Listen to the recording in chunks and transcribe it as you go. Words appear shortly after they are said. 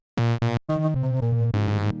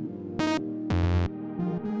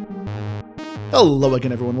Hello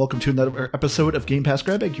again, everyone. Welcome to another episode of Game Pass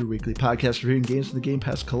Grab Bag, your weekly podcast reviewing games from the Game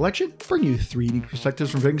Pass collection, bring you three unique perspectives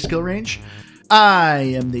from varying skill range. I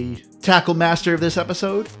am the tackle master of this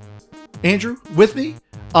episode, Andrew. With me,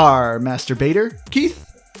 our master baiter, Keith.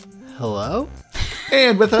 Hello.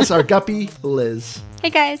 And with us, our guppy, Liz. Hey,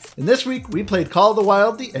 guys. And this week, we played Call of the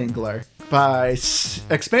Wild: The Angler by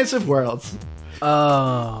Expansive Worlds.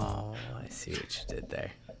 Oh, I see what you did there.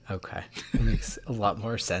 Okay. That makes a lot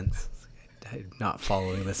more sense. I'm not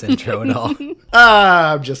following this intro at all.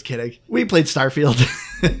 I'm just kidding. We played Starfield.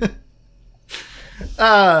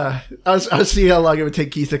 I was seeing how long it would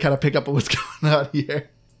take Keith to kind of pick up on what's going on here.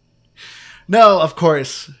 No, of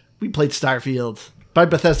course. We played Starfield by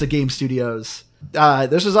Bethesda Game Studios.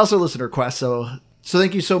 This was also a listener request, so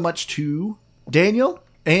thank you so much to Daniel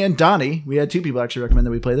and Donnie. We had two people actually recommend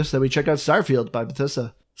that we play this, so we check out Starfield by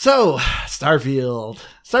Bethesda. So, Starfield.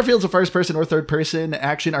 Starfield's a first-person or third-person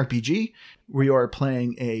action RPG where you are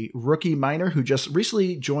playing a rookie miner who just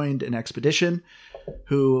recently joined an expedition,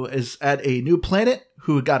 who is at a new planet,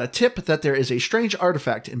 who got a tip that there is a strange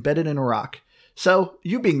artifact embedded in a rock. So,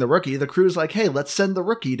 you being the rookie, the crew's like, hey, let's send the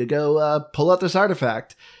rookie to go pull out this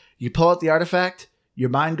artifact. You pull out the artifact, your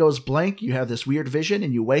mind goes blank, you have this weird vision,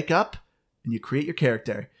 and you wake up, and you create your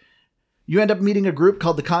character. You end up meeting a group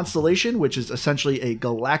called the Constellation, which is essentially a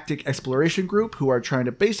galactic exploration group who are trying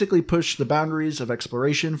to basically push the boundaries of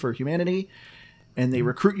exploration for humanity. And they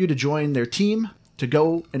recruit you to join their team to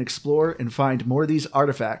go and explore and find more of these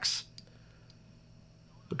artifacts.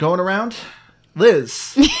 But going around,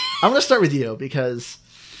 Liz, I'm going to start with you because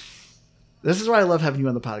this is why I love having you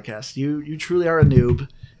on the podcast. You truly are a noob,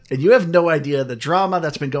 and you have no idea the drama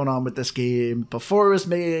that's been going on with this game before it was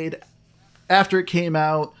made, after it came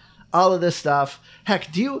out. All of this stuff. Heck,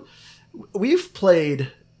 we've played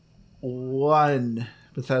one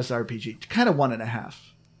Bethesda RPG, kind of 1.5,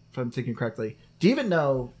 if I'm thinking correctly. Do you even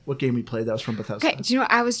know what game we played that was from Bethesda? Okay, do you know,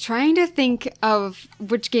 I was trying to think of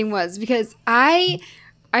which game was, because I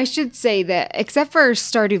should say that except for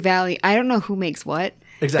Stardew Valley, I don't know who makes what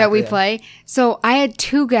that we play. So I had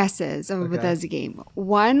two guesses of a Bethesda game.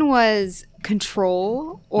 One was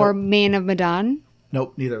Control or Man of Medan.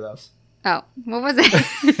 Nope, neither of those. Oh, what was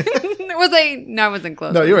it? No, I wasn't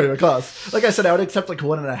close. No, you weren't even close. Like I said, I would accept like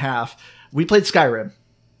 1.5. We played Skyrim.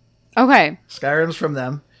 Okay. Skyrim's from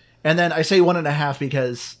them. And then I say 1.5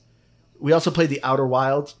 because we also played the Outer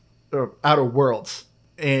Worlds,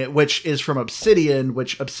 which is from Obsidian,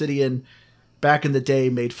 which Obsidian back in the day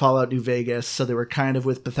made Fallout New Vegas, so they were kind of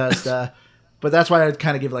with Bethesda. But that's why I'd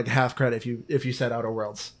kind of give like half credit if you said Outer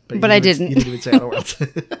Worlds. But I didn't. You didn't even say Outer Worlds.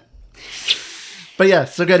 But yeah,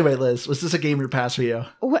 so go anyway, Liz. Was this a game or pass for you?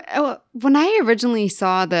 When I originally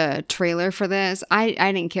saw the trailer for this, I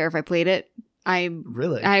didn't care if I played it.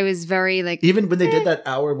 Really? I was very like... Even when they did that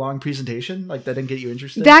hour-long presentation, like that didn't get you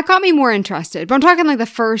interested? That got me more interested. But I'm talking like the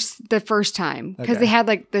first time, because they had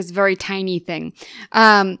like this very tiny thing.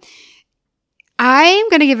 I'm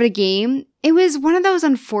going to give it a game. It was one of those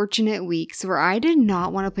unfortunate weeks where I did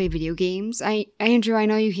not want to play video games. Andrew, I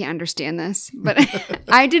know you can't understand this, but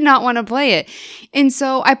I did not want to play it. And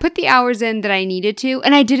so I put the hours in that I needed to,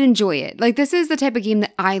 and I did enjoy it. Like, this is the type of game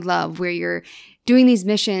that I love, where you're doing these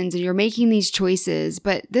missions and you're making these choices.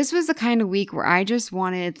 But this was the kind of week where I just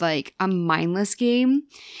wanted like a mindless game.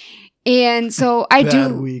 And so I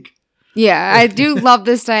week. Yeah, I do love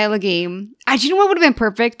this style of game. Do you know what would have been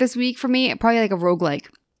perfect this week for me? Probably like a roguelike.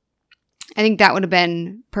 I think that would have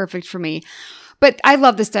been perfect for me. But I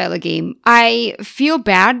love this style of game. I feel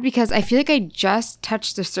bad because I feel like I just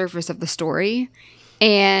touched the surface of the story.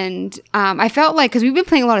 And I felt like, because we've been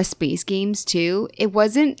playing a lot of space games too, it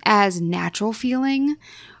wasn't as natural feeling.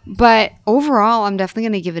 But overall, I'm definitely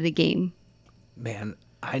going to give it a game. Man,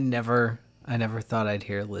 I never thought I'd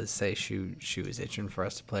hear Liz say she was itching for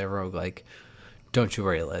us to play a roguelike. Don't you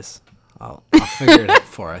worry, Liz. I'll figure it out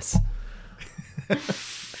for us.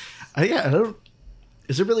 I don't.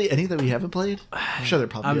 Is there really any that we haven't played? I'm sure there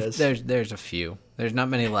probably is. There's a few. There's not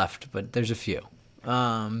many left, but there's a few.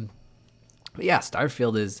 But yeah,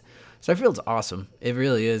 Starfield's awesome. It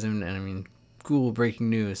really is, and I mean, cool breaking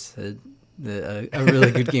news. A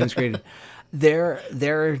really good game's created. There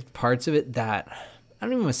are parts of it that I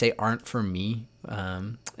don't even want to say aren't for me.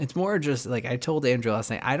 It's more just like I told Andrew last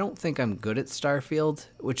night. I don't think I'm good at Starfield,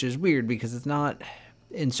 which is weird because it's not.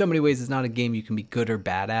 In so many ways, it's not a game you can be good or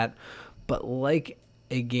bad at, but like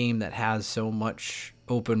a game that has so much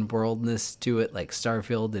open worldness to it, like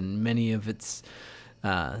Starfield and many of its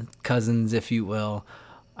cousins, if you will,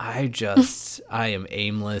 I am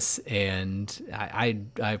aimless, and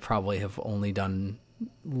I probably have only done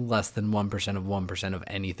less than 1% of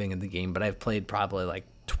anything in the game, but I've played probably like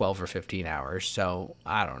 12 or 15 hours, so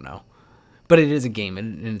I don't know. But it is a game,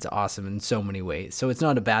 and it's awesome in so many ways. So it's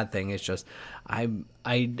not a bad thing. It's just I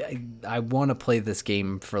want to play this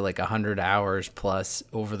game for like 100 hours plus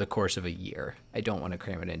over the course of a year. I don't want to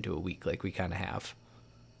cram it into a week like we kind of have.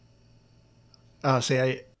 Oh,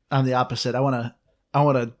 see, I'm the opposite. I want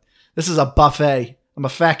to. This is a buffet. I'm a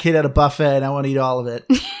fat kid at a buffet, and I want to eat all of it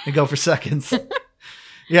and go for seconds.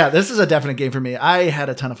 Yeah, this is a definite game for me. I had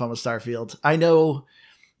a ton of fun with Starfield. I know.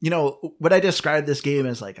 Would I describe this game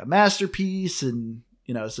as like a masterpiece and,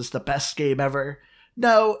 is this the best game ever?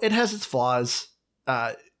 No, it has its flaws.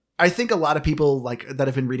 I think a lot of people like that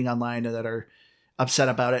have been reading online and that are upset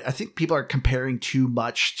about it. I think people are comparing too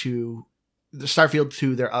much to the Starfield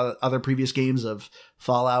to their other previous games of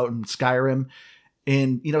Fallout and Skyrim.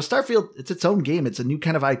 And, Starfield, it's its own game. It's a new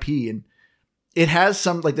kind of IP. And it has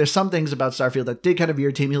there's some things about Starfield that did kind of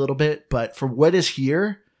irritate me a little bit. But for what is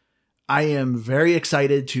here, I am very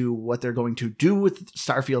excited to what they're going to do with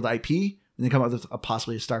Starfield IP when they come out with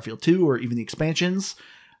possibly a Starfield 2 or even the expansions.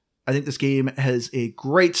 I think this game has a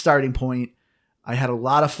great starting point. I had a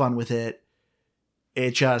lot of fun with it.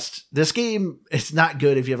 This game, it's not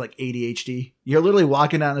good if you have like ADHD. You're literally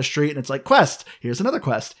walking down the street and it's like, quest, here's another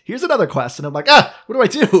quest, here's another quest. And I'm like, what do I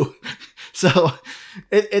do? So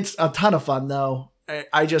it's a ton of fun though.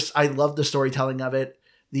 I love the storytelling of it.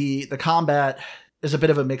 The combat is a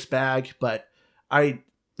bit of a mixed bag, but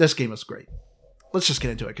this game was great. Let's just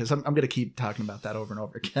get into it because I'm going to keep talking about that over and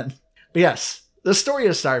over again. But yes, the story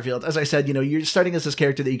of Starfield, as I said, you're starting as this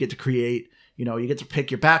character that you get to create. You get to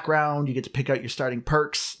pick your background, you get to pick out your starting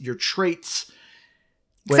perks, your traits.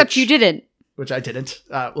 Except you didn't. Which I didn't.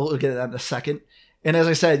 We'll get to that in a second. And as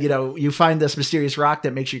I said, you find this mysterious rock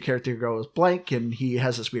that makes your character go blank, and he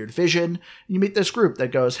has this weird vision. You meet this group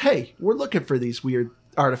that goes, hey, we're looking for these weird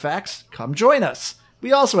artifacts. Come join us.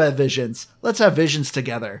 We also have visions. Let's have visions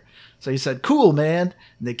together. So he said, cool, man.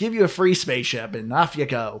 And they give you a free spaceship, and off you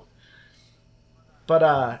go.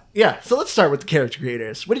 But, so let's start with the character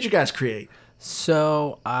creators. What did you guys create?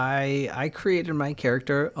 So I created my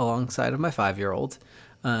character alongside of my 5-year-old.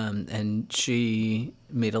 And she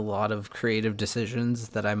made a lot of creative decisions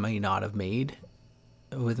that I might not have made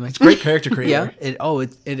with my. It's great character creator. Yeah.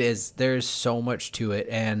 It is. There's so much to it,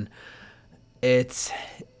 and it's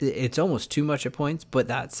almost too much at points. But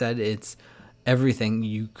that said, it's everything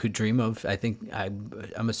you could dream of. I think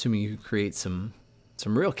I'm assuming you could create some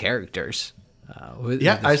real characters.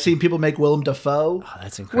 I've seen people make Willem Dafoe. Oh,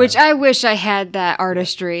 that's incredible. Which I wish I had that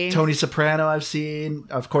artistry. Tony Soprano I've seen.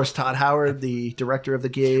 Of course, Todd Howard, the director of the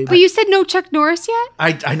game. But you said no Chuck Norris yet?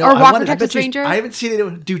 I know. Or Walker Texas Ranger? I haven't seen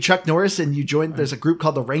it do Chuck Norris, and you joined. There's a group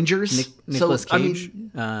called the Rangers. Nicolas Cage.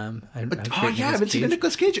 I haven't seen a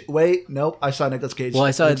Nicolas Cage. Wait, nope. I saw Nicolas Cage. Well,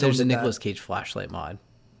 I saw there's a Nicolas Cage flashlight mod.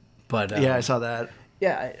 But I saw that.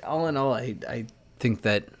 Yeah, all in all, I think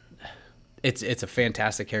that it's a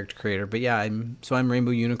fantastic character creator. But yeah, I'm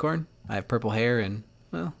Rainbow Unicorn. I have purple hair, and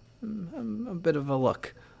well, I'm a bit of a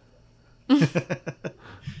look. Do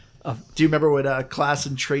you remember what class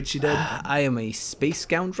and traits you did? I am a space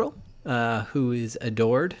scoundrel who is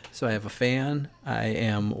adored. So I have a fan. I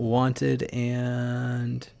am wanted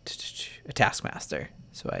and a taskmaster.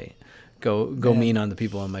 So I go mean on the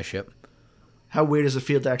people on my ship. How weird does it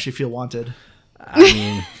feel to actually feel wanted? I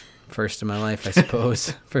mean, first in my life, I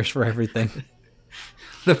suppose. First for everything.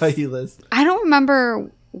 What about you, Liz? I don't remember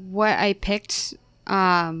what I picked.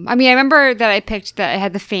 I remember that I picked that I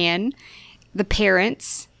had the fan, the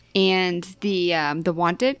parents, and the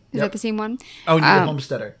wanted. Is that the same one? Oh, and you did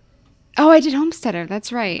Homesteader. Oh, I did Homesteader.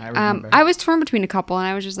 That's right. I remember. I was torn between a couple, and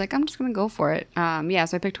I was just like, I'm just going to go for it. So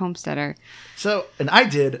I picked Homesteader. So, and I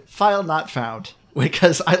did File Not Found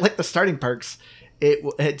because I like the starting perks.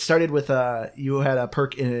 It started with you had a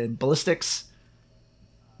perk in ballistics,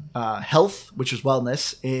 health, which is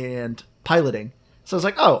wellness, and piloting. So I was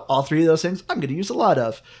like, oh, all three of those things I'm going to use a lot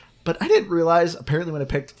of. But I didn't realize, apparently when I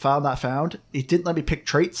picked File Not Found, it didn't let me pick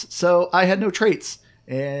traits. So I had no traits.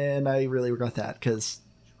 And I really regret that because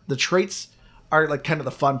the traits are like kind of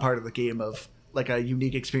the fun part of the game of like a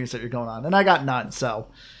unique experience that you're going on. And I got none. So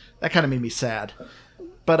that kind of made me sad.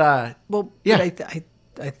 But, yeah. But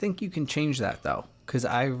I think you can change that though. Because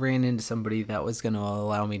I ran into somebody that was going to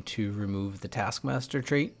allow me to remove the Taskmaster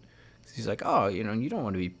trait. He's like, oh, you don't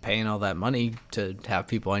want to be paying all that money to have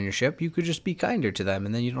people on your ship. You could just be kinder to them,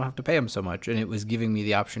 and then you don't have to pay them so much. And it was giving me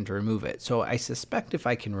the option to remove it. So I suspect if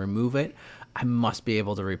I can remove it, I must be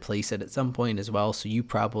able to replace it at some point as well. So it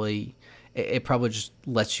probably just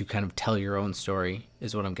lets you kind of tell your own story,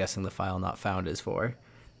 is what I'm guessing the File Not Found is for.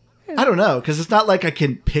 I don't know, because it's not like I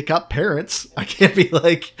can pick up parents. I can't be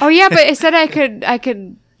like... Oh, yeah, but it said I could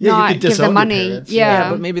not give them money. Yeah,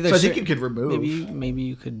 but maybe there's... So I think you could remove. Maybe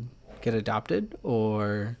you could get adopted,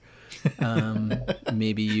 or...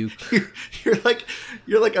 maybe you're like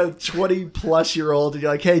a 20-plus-year-old and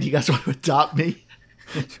you're like, hey, do you guys want to adopt me?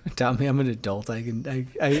 Adopt me. I'm an adult.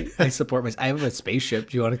 I support my... I have a spaceship.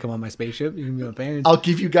 Do you want to come on my spaceship? You can be my parents. I'll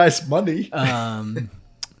give you guys money.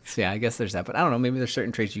 So yeah, I guess there's that, but I don't know, maybe there's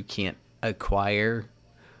certain traits you can't acquire,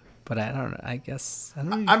 but I don't know. I guess I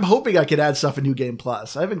don't know. I'm hoping I could add stuff in New Game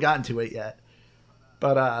Plus. I haven't gotten to it yet,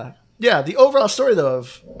 but yeah, the overall story though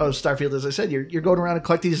of Starfield, as I said, you're going around and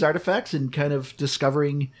collecting these artifacts and kind of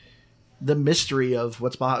discovering the mystery of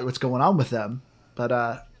what's going on with them. But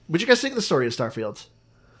what do you guys think of the story of Starfield?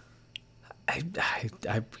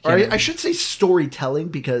 I should say storytelling,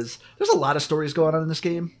 because there's a lot of stories going on in this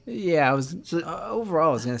game. Yeah, overall,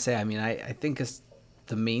 I was gonna say. I mean, I think it's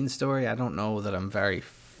the main story. I don't know that I'm very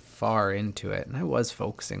far into it, and I was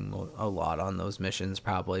focusing a lot on those missions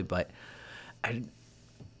probably, but I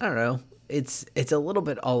don't know. It's a little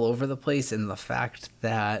bit all over the place in the fact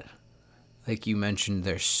that, like you mentioned,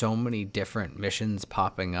 there's so many different missions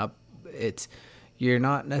popping up. You're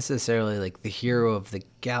not necessarily like the hero of the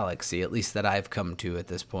galaxy, at least that I've come to at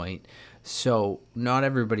this point. So not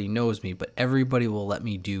everybody knows me, but everybody will let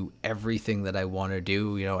me do everything that I want to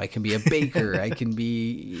do. You know, I can be a baker. I can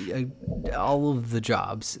be all of the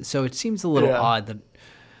jobs. So it seems a little odd that,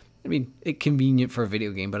 I mean, it's convenient for a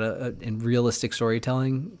video game, but in realistic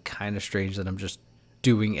storytelling, kind of strange that I'm just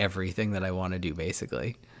doing everything that I want to do,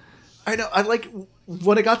 basically. I know. I like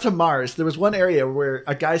when I got to Mars, there was one area where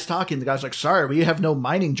a guy's talking. The guy's like, sorry, we have no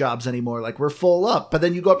mining jobs anymore. Like, we're full up. But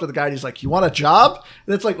then you go up to the guy and he's like, you want a job?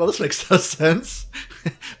 And it's like, well, this makes no sense.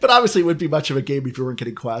 But obviously it wouldn't be much of a game if you weren't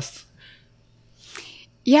getting quests.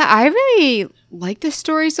 Yeah, I really like this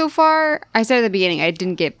story so far. I said at the beginning I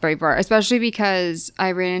didn't get very far, especially because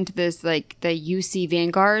I ran into this, like, the UC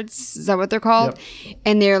Vanguards. Is that what they're called? Yep.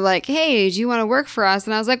 And they're like, hey, do you want to work for us?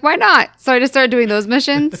 And I was like, why not? So I just started doing those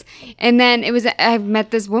missions. And then I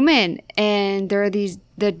met this woman, and there are the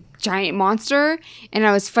giant monster, and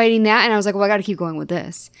I was fighting that, and I was like, well, I got to keep going with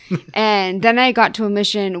this. And then I got to a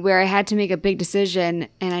mission where I had to make a big decision,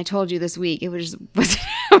 and I told you this week, it wasn't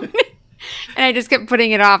happening. And I just kept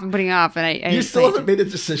putting it off and putting it off. And I you still haven't made a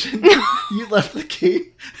decision? You left the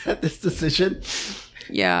game at this decision?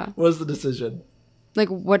 Yeah. What was the decision? Like,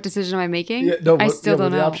 what decision am I making? Yeah, no, I still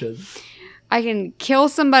don't know. The options? I can kill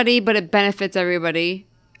somebody, but it benefits everybody.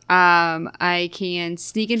 I can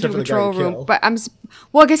sneak into a control room. But I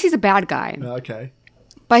guess he's a bad guy. Okay.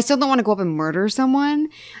 But I still don't want to go up and murder someone.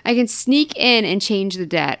 I can sneak in and change the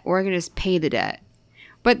debt, or I can just pay the debt.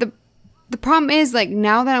 But the problem is, like,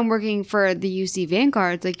 now that I'm working for the UC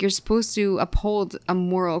Vanguards, like, you're supposed to uphold a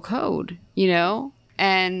moral code, you know?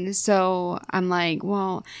 And so I'm like,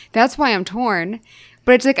 well, that's why I'm torn.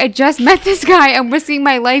 But it's like, I just met this guy. I'm risking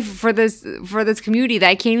my life for this community that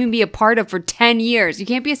I can't even be a part of for 10 years. You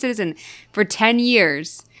can't be a citizen for 10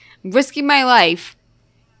 years. I'm risking my life.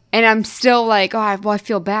 And I'm still like, I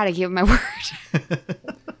feel bad. I gave him my word.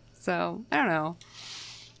 So, I don't know.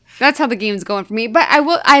 That's how the game's going for me. But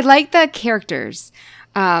I like the characters.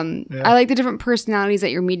 I like the different personalities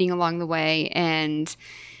that you're meeting along the way. And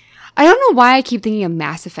I don't know why I keep thinking of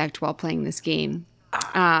Mass Effect while playing this game.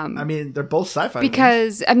 I mean, they're both sci-fi.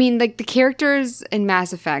 Because, I mean, like, the characters in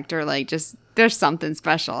Mass Effect are, like, just, there's something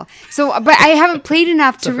special. So, but I haven't played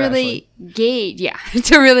enough to really gauge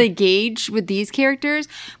with these characters.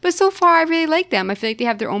 But so far, I really like them. I feel like they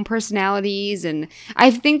have their own personalities, and I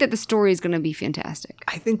think that the story is going to be fantastic.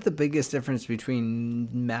 I think the biggest difference between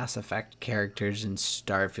Mass Effect characters and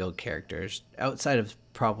Starfield characters, outside of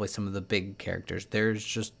probably some of the big characters, there's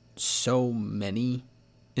just so many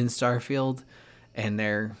in Starfield. And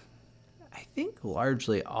they're, I think,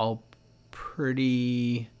 largely all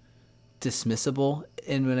pretty dismissible.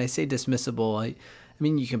 And when I say dismissible, I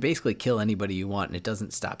mean, you can basically kill anybody you want, and it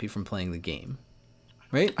doesn't stop you from playing the game.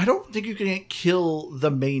 Right? I don't think you can kill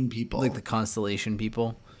the main people. Like the Constellation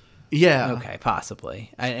people? Yeah. Okay,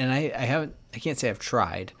 possibly. I can't say I've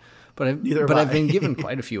tried. But I've been given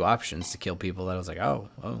quite a few options to kill people that I was like, oh,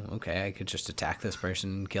 okay, I could just attack this person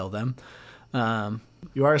and kill them.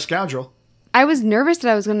 You are a scoundrel. I was nervous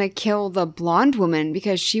that I was going to kill the blonde woman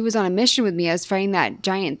because she was on a mission with me. I was fighting that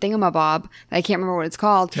giant thingamabob. I can't remember what it's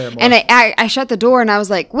called. Terrible. And I shut the door and I was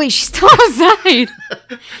like, wait, she's still outside.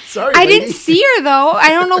 Sorry, I didn't see her though. I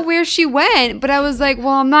don't know where she went, but I was like, well,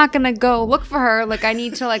 I'm not going to go look for her. Like, I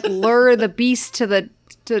need to, like, lure the beast to the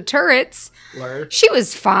turrets. Lure. She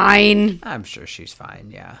was fine. I'm sure she's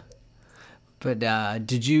fine, yeah. But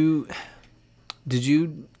did you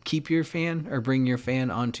keep your fan or bring your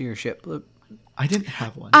fan onto your ship? I didn't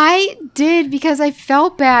have one. I did because I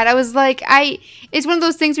felt bad. I was like, it's one of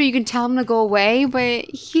those things where you can tell him to go away, but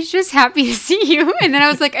he's just happy to see you. And then I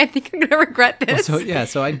was like, I think I'm going to regret this.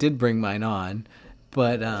 So I did bring mine on,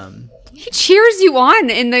 but he cheers you on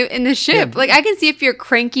in the ship. Yeah. Like, I can see if you're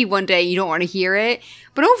cranky one day, you don't want to hear it.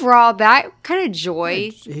 But overall, that kind of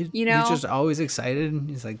joy, he's just always excited.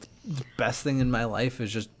 He's like, the best thing in my life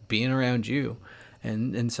is just being around you.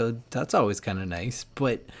 And so that's always kind of nice.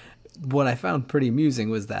 But what I found pretty amusing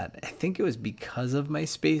was that I think it was because of my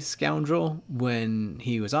space scoundrel. When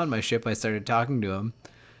he was on my ship, I started talking to him,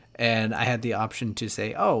 and I had the option to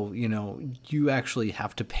say, oh, you actually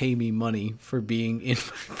have to pay me money for being in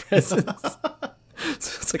my presence.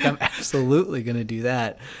 So it's like, I'm absolutely going to do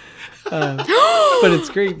that. But it's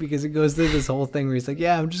great because it goes through this whole thing where he's like,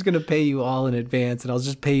 yeah, I'm just going to pay you all in advance, and I'll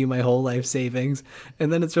just pay you my whole life savings.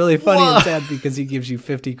 And then it's really funny and sad because he gives you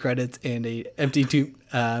 50 credits and a empty tube,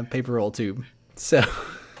 paper roll tube. So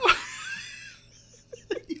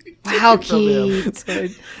how cute. So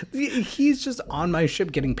he's just on my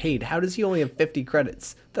ship getting paid. How does he only have 50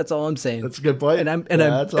 credits? That's all I'm saying. That's a good point.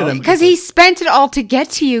 Because he spent it all to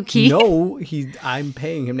get to you, Keith. No, I'm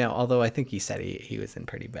paying him now. Although I think he said he was in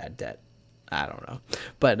pretty bad debt. I don't know.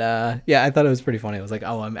 But yeah, I thought it was pretty funny. I was like,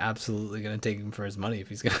 oh, I'm absolutely going to take him for his money if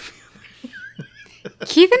he's going to.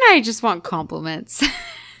 Keith and I just want compliments.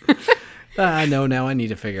 No, now I need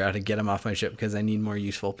to figure out how to get him off my ship because I need more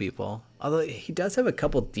useful people. Although he does have a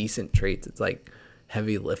couple decent traits. It's like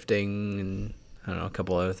heavy lifting and I don't know, a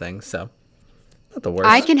couple other things. So not the worst.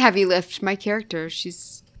 I can heavy lift my character.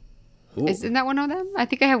 Isn't that one of them? I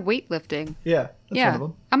think I have weightlifting. Yeah. That's one of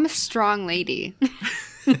them. I'm a strong lady.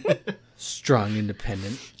 Strong,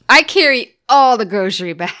 independent. I carry all the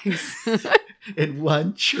grocery bags. In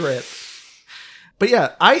one trip. But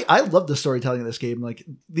yeah, I love the storytelling of this game. Like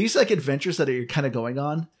these adventures that you're kind of going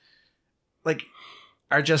on, like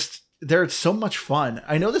are just, they're so much fun.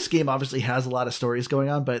 I know this game obviously has a lot of stories going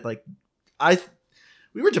on, but like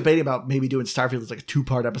we were debating about maybe doing Starfield as like a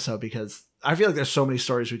 2-part episode because I feel like there's so many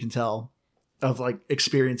stories we can tell of like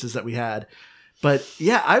experiences that we had. But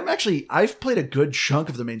yeah, I've played a good chunk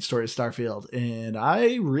of the main story of Starfield and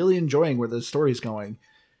I really enjoying where the story's going.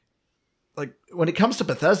 Like when it comes to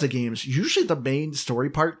Bethesda games, usually the main story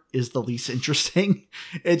part is the least interesting.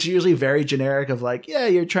 It's usually very generic of like, yeah,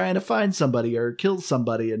 you're trying to find somebody or kill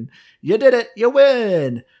somebody and you did it, you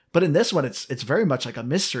win. But in this one, it's very much like a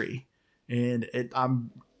mystery and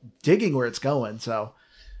I'm digging where it's going. So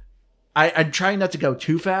I'm trying not to go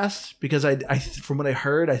too fast because I from what I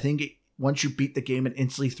heard, I think once you beat the game, it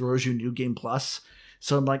instantly throws you New Game Plus.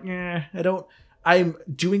 So I'm like, I'm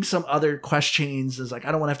doing some other quest chains. It's like,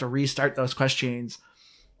 I don't want to have to restart those quest chains.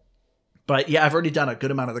 But yeah, I've already done a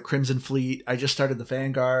good amount of the Crimson Fleet. I just started the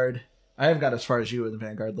Vanguard. I haven't got as far as you in the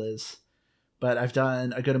Vanguard, Liz. But I've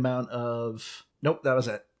done a good amount of... Nope, that was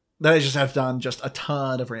it. Then I just have done just a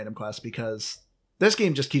ton of random quests because this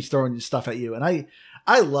game just keeps throwing stuff at you. And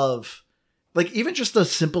I love... Like, even just the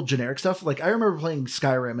simple generic stuff. Like, I remember playing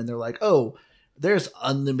Skyrim and they're like, oh, there's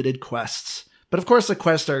unlimited quests. But of course, the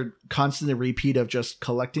quests are constantly repeat of just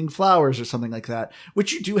collecting flowers or something like that,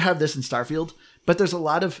 which you do have this in Starfield. But there's a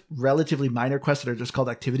lot of relatively minor quests that are just called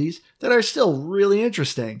activities that are still really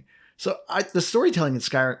interesting. So the storytelling in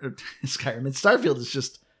Skyrim and Starfield is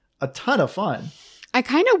just a ton of fun. I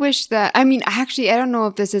kind of wish that, I mean, actually, I don't know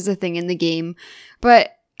if this is a thing in the game,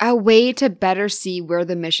 but a way to better see where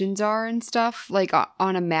the missions are and stuff, like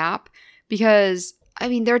on a map, because... I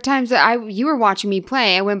mean, there are times that you were watching me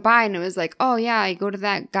play. I went by and it was like, oh yeah, I go to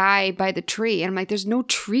that guy by the tree. And I'm like, there's no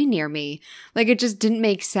tree near me. Like, it just didn't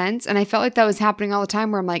make sense. And I felt like that was happening all the time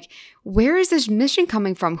where I'm like, where is this mission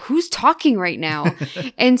coming from? Who's talking right now?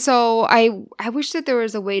 And so I wish that there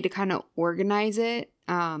was a way to kind of organize it.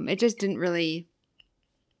 It just didn't really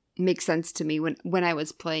make sense to me when I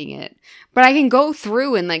was playing it. But I can go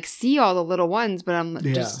through and like see all the little ones, but I'm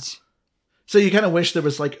just... So you kind of wish there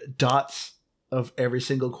was like dots of every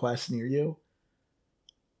single quest near you?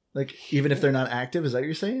 Like, even if they're not active, is that what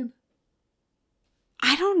you're saying?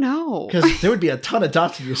 I don't know. Because there would be a ton of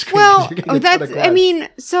dots on your screen. Well, I mean,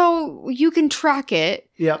 so you can track it.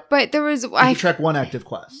 Yep. But there was... You can track one active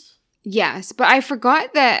quest. Yes, but I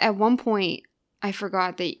forgot that at one point,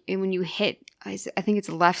 when you hit, I think it's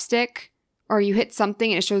a left stick, or you hit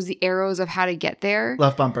something and it shows the arrows of how to get there.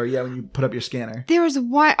 Left bumper, yeah, when you put up your scanner. There was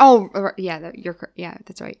one, oh, yeah,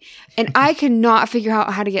 that's right. And I could not figure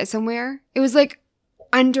out how to get somewhere. It was like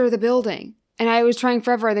under the building. And I was trying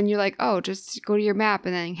forever. And then you're like, oh, just go to your map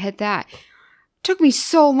and then hit that. It took me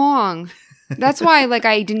so long. That's why, like,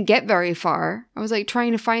 I didn't get very far. I was like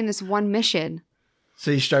trying to find this one mission. So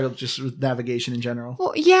you struggled just with navigation in general?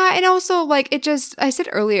 Well, yeah, and also, like, I said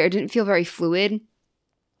earlier, it didn't feel very fluid.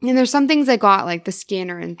 And there's some things I got, like the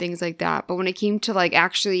scanner and things like that. But when it came to, like,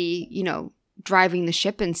 actually, driving the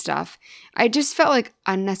ship and stuff, I just felt like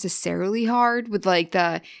unnecessarily hard with, like,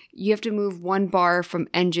 you have to move one bar from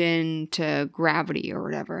engine to gravity or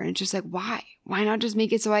whatever. And it's just like, why? Why not just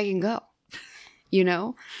make it so I can go?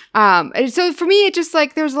 And so for me, it just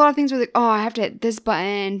like, there was a lot of things where like, oh, I have to hit this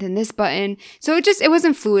button and this button. So it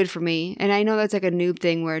wasn't fluid for me. And I know that's like a noob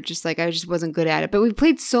thing where it's just like, I just wasn't good at it. But we've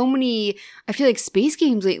played so many, I feel like, space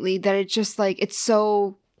games lately that it's just like, it's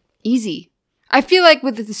so easy. I feel like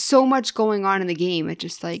with so much going on in the game, it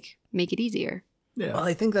just like make it easier. Yeah. Well,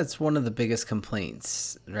 I think that's one of the biggest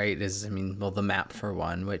complaints, right? The map for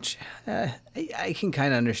one, which I can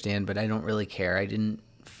kind of understand, but I don't really care. I didn't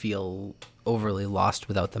feel overly lost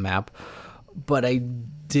without the map, but I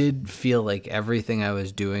did feel like everything I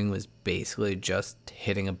was doing was basically just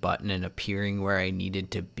hitting a button and appearing where I needed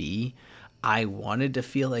to be. I wanted to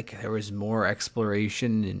feel like there was more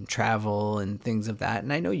exploration and travel and things of that,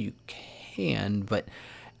 and I know you can, but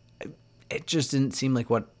it just didn't seem like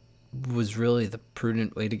what was really the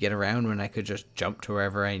prudent way to get around when I could just jump to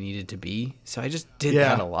wherever I needed to be. So I just did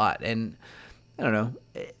that a lot, and I don't know.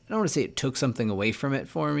 I don't want to say it took something away from it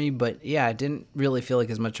for me, but yeah, it didn't really feel like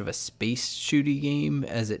as much of a space shooty game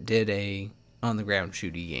as it did a on the ground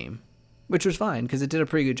shooty game, which was fine because it did a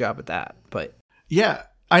pretty good job at that. But yeah,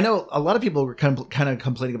 I know a lot of people were kind of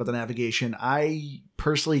complaining about the navigation. I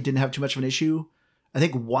personally didn't have too much of an issue. I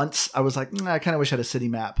think once I was like, I kind of wish I had a city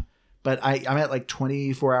map, but I'm at like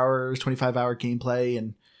 24 hours, 25-hour gameplay,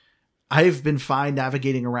 and I've been fine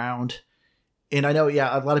navigating around. And I know,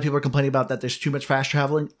 a lot of people are complaining about that there's too much fast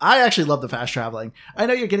traveling. I actually love the fast traveling. I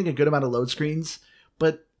know you're getting a good amount of load screens,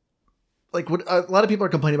 but like what a lot of people are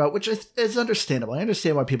complaining about, which is understandable. I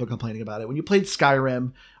understand why people are complaining about it. When you played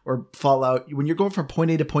Skyrim or Fallout, when you're going from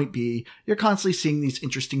point A to point B, you're constantly seeing these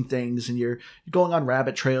interesting things, and you're going on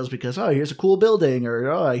rabbit trails because, oh, here's a cool building, or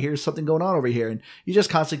oh, here's something going on over here, and you just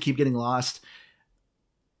constantly keep getting lost.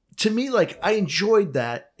 To me, like, I enjoyed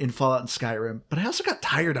that in Fallout and Skyrim, but I also got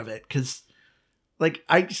tired of it because, like,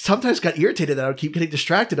 I sometimes got irritated that I would keep getting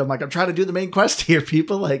distracted. I'm like, I'm trying to do the main quest here,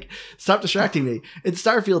 people. Like, stop distracting me. In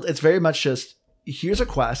Starfield, it's very much just, here's a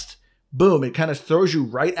quest. Boom. It kind of throws you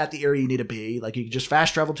right at the area you need to be. Like, you can just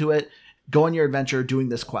fast travel to it, go on your adventure doing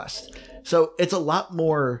this quest. So it's a lot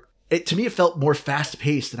more, to me, it felt more fast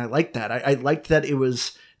paced. And I liked that. I liked that it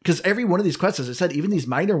was, because every one of these quests, as I said, even these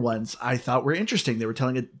minor ones, I thought were interesting. They were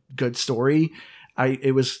telling a good story.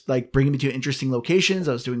 It was like bringing me to interesting locations.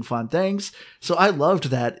 I was doing fun things. So I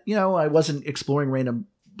loved that. I wasn't exploring random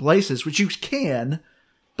places, which you can,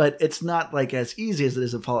 but it's not like as easy as it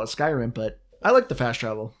is in Fallout Skyrim, but I like the fast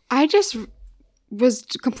travel. I just was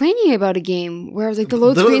complaining about a game where I was like, the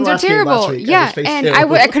load screens are terrible. Yeah. And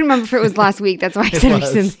I couldn't remember if it was last week. That's why I said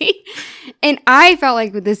recently. And I felt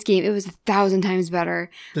like with this game, it was 1,000 times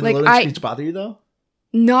better. Did like, the loading screens bother you though?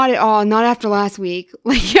 Not at all. Not after last week.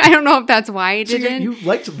 Like, I don't know if that's why it didn't. You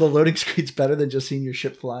liked the loading screens better than just seeing your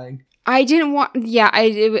ship flying. I didn't want. Yeah,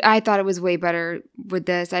 I thought it was way better with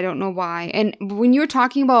this. I don't know why. And when you were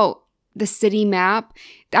talking about the city map,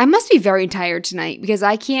 I must be very tired tonight because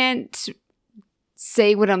I can't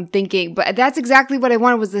say what I'm thinking. But that's exactly what I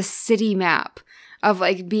wanted, was the city map of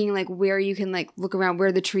like being like where you can like look around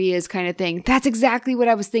where the tree is kind of thing. That's exactly what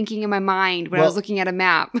I was thinking in my mind when I was looking at a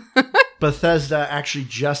map. Bethesda actually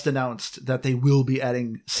just announced that they will be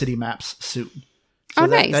adding city maps soon. So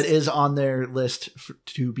nice. That is on their list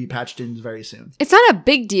to be patched in very soon. It's not a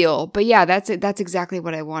big deal, but yeah, that's exactly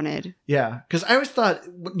what I wanted. Yeah, because I always thought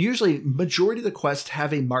usually majority of the quests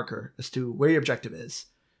have a marker as to where your objective is.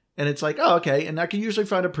 And it's like, oh, okay. And I can usually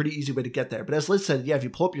find a pretty easy way to get there. But as Liz said, if you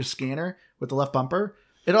pull up your scanner with the left bumper,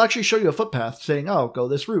 it'll actually show you a footpath saying, oh, go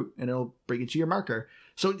this route. And it'll bring you to your marker.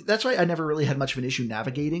 So that's why I never really had much of an issue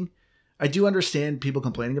navigating. I do understand people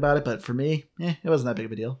complaining about it, but for me, it wasn't that big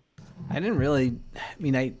of a deal. I didn't really,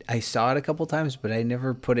 I saw it a couple times, but I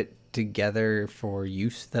never put it together for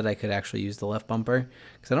use that I could actually use the left bumper,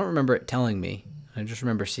 because I don't remember it telling me. I just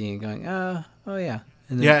remember seeing it going, oh yeah.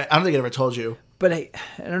 And then, I don't think it ever told you. But I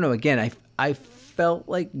don't know, again, I felt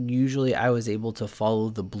like usually I was able to follow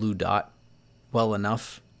the blue dot well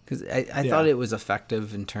enough, because I thought it was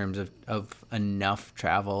effective in terms of enough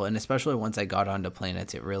travel, and especially once I got onto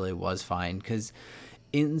planets, it really was fine, because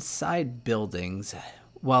inside buildings,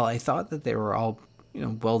 while I thought that they were all,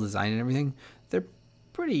 well designed and everything, they're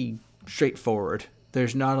pretty straightforward.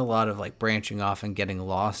 there's not a lot of like branching off and getting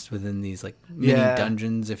lost within these like mini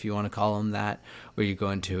dungeons, if you want to call them that, where you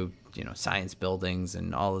go into, you know, science buildings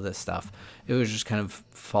and all of this stuff. It was just kind of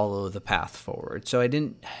follow the path forward. So I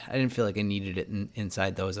didn't feel like I needed it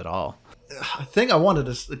inside those at all. A thing I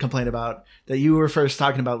wanted to complain about that you were first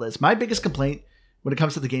talking about, Liz, my biggest complaint when it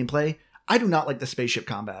comes to the gameplay, I do not like the spaceship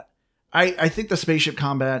combat. I think the spaceship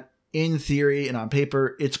combat, in theory and on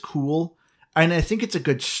paper, it's cool. And I think it's a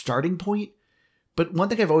good starting point. But one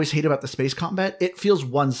thing I've always hated about the space combat, it feels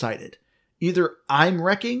one-sided. Either I'm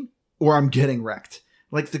wrecking or I'm getting wrecked.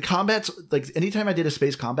 Like the combats, like anytime I did a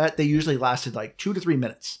space combat, they usually lasted like 2 to 3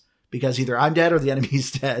 minutes because either I'm dead or the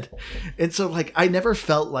enemy's dead. And so like I never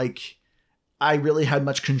felt like I really had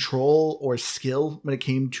much control or skill when it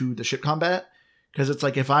came to the ship combat. Because it's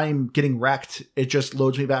like if I'm getting wrecked, it just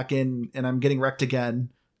loads me back in and I'm getting wrecked again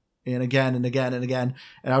and again and again and again.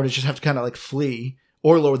 And I would just have to kind of like flee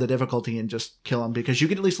or lower the difficulty and just kill them, because you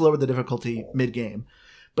can at least lower the difficulty mid-game.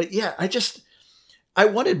 But yeah, I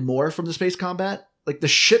wanted more from the space combat. Like the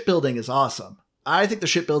shipbuilding is awesome. I think the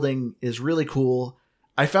shipbuilding is really cool.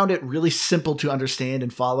 I found it really simple to understand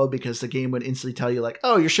and follow because the game would instantly tell you like,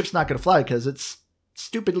 oh, your ship's not going to fly because it's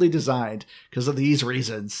stupidly designed because of these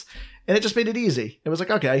reasons. And it just made it easy. It was like,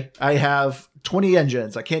 okay, I have 20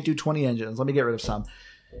 engines. I can't do 20 engines. Let me get rid of some.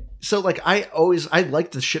 So like I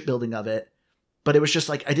liked the shipbuilding of it, but it was just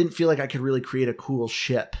like I didn't feel like I could really create a cool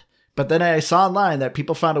ship. But then I saw online that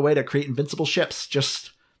people found a way to create invincible ships.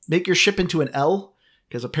 Just make your ship into an L,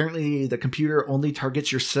 because apparently the computer only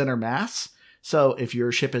targets your center mass. So if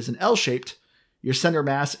your ship is an L-shaped, your center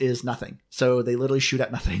mass is nothing. So they literally shoot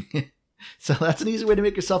at nothing. So that's an easy way to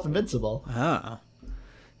make yourself invincible. Oh.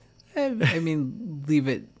 I mean, leave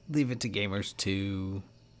it to gamers to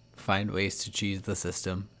find ways to cheese the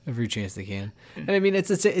system every chance they can. And I mean,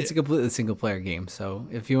 it's a completely single player game. So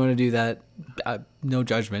if you want to do that, no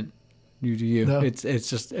judgment. You do you. No. It's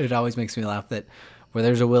just, it always makes me laugh that where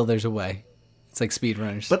there's a will, there's a way. It's like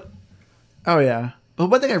speedrunners. But oh yeah. But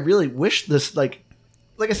one thing I really wish this, like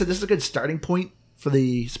I said, this is a good starting point for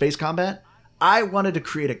the space combat. I wanted to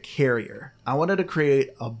create a carrier. I wanted to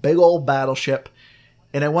create a big old battleship.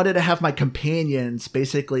 And I wanted to have my companions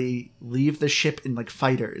basically leave the ship in like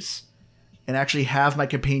fighters and actually have my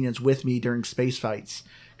companions with me during space fights.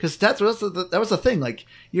 Because that was the thing. Like,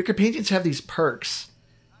 your companions have these perks,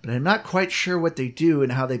 but I'm not quite sure what they do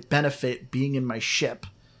and how they benefit being in my ship.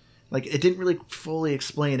 Like, it didn't really fully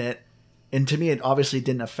explain it. And to me, it obviously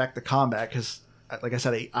didn't affect the combat because, like I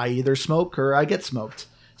said, I either smoke or I get smoked.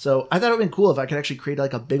 So I thought it would have been cool if I could actually create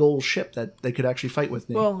like a big old ship that they could actually fight with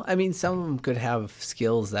me. Well, I mean, some of them could have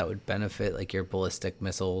skills that would benefit like your ballistic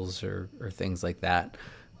missiles or things like that.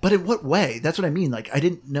 But in what way? That's what I mean. Like, I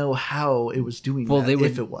didn't know how it was doing that, they would,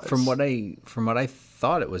 if it was. From what I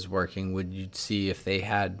thought it was working, would you see if they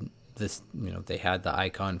had this, you know, they had the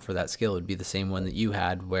icon for that skill, it would be the same one that you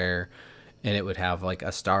had and it would have like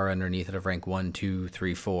a star underneath it of rank 1, 2,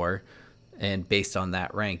 3, 4. And based on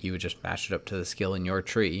that rank, you would just match it up to the skill in your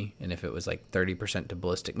tree. And if it was like 30% to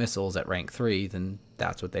ballistic missiles at rank 3, then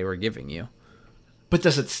that's what they were giving you. But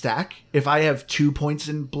does it stack? If I have 2 points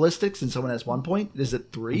in ballistics and someone has 1 point, is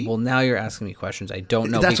it 3? Well, now you're asking me questions I don't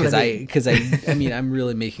know. That's because what I mean. I mean, I'm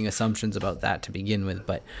really making assumptions about that to begin with.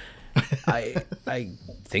 But I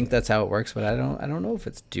think that's how it works. But I don't know if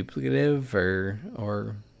it's duplicative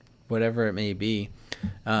or whatever it may be.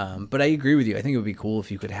 But I agree with you. I think it would be cool if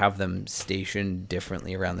you could have them stationed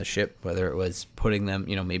differently around the ship, whether it was putting them,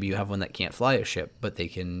 you know, maybe you have one that can't fly a ship, but they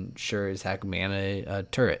can sure as heck man a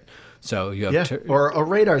turret. So you have or a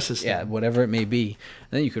radar system. Yeah, whatever it may be.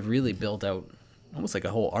 And then you could really build out almost like a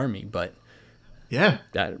whole army, but yeah,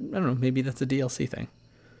 I don't know, maybe that's a DLC thing.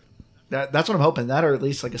 That's what I'm hoping. That, or at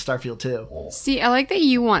least like a Starfield 2. See, I like that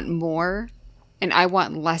you want more. And I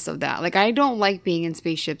want less of that. Like, I don't like being in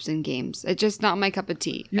spaceships in games. It's just not my cup of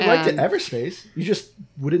tea. You liked it Everspace. You just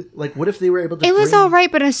wouldn't, like, what if they were able to... It was all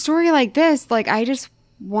right, but a story like this, like, I just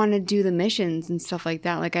want to do the missions and stuff like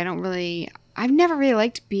that. Like, I've never really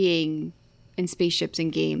liked being in spaceships in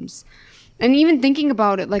games. And even thinking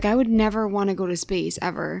about it, like, I would never want to go to space,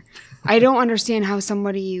 ever. I don't understand how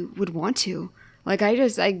somebody would want to. Like,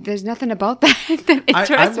 there's nothing about that interests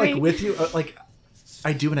me. I'm, like, with you. Like...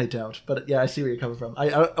 I do and I don't, but yeah, I see where you're coming from.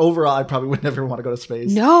 Overall, I probably would never want to go to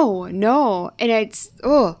space. No, and it's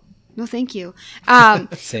no, thank you.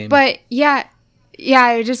 Same. But yeah,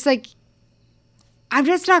 just like I'm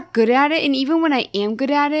just not good at it, and even when I am good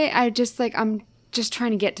at it, I just like I'm just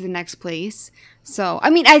trying to get to the next place. So, I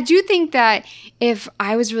mean, I do think that if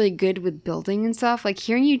I was really good with building and stuff, like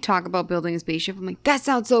hearing you talk about building a spaceship, I'm like, that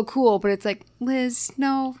sounds so cool. But it's like, Liz,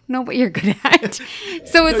 no, what you're good at.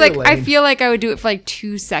 So it's like, I feel like I would do it for like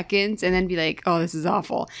 2 seconds and then be like, oh, this is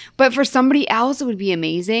awful. But for somebody else, it would be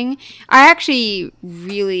amazing. I actually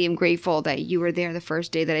really am grateful that you were there the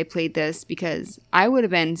first day that I played this, because I would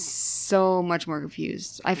have been so much more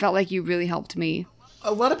confused. I felt like you really helped me.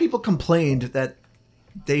 A lot of people complained that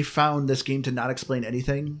they found this game to not explain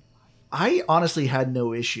anything. I honestly had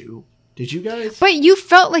no issue. Did you guys? But you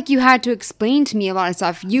felt like you had to explain to me a lot of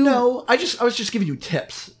stuff. No, I was just giving you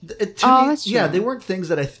tips. That's true. Yeah, they weren't things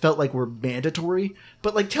that I felt like were mandatory,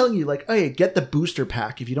 but like telling you like, hey, get the booster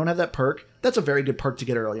pack. If you don't have that perk, that's a very good perk to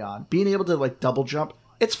get early on. Being able to like double jump,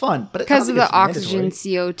 it's fun, but because of the oxygen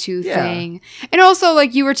CO2 thing. And also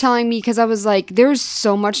like you were telling me, because I was like, there's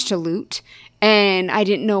so much to loot. And I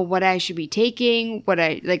didn't know what I should be taking, what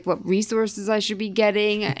resources I should be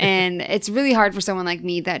getting. And it's really hard for someone like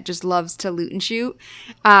me that just loves to loot and shoot.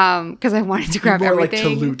 Because I wanted to grab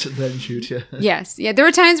everything. More like to loot than shoot, yeah. Yes. Yeah. There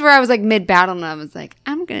were times where I was like mid-battle and I was like,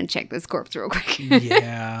 I'm going to check this corpse real quick.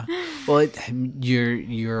 Yeah. Well,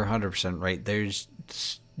 you're 100% right.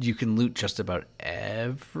 You can loot just about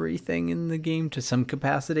everything in the game to some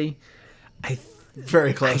capacity.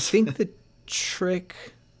 Very close. I think the trick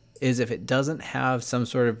is if it doesn't have some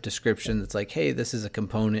sort of description that's like, hey, this is a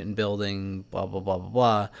component in building, blah, blah, blah, blah,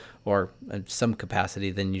 blah, or some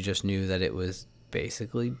capacity, then you just knew that it was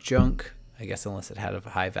basically junk, I guess, unless it had a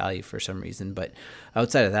high value for some reason. But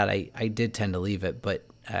outside of that, I did tend to leave it. But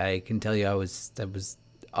I can tell you I was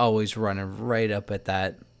always running right up at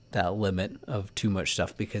that limit of too much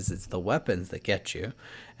stuff, because it's the weapons that get you.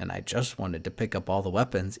 And I just wanted to pick up all the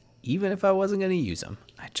weapons, even if I wasn't going to use them.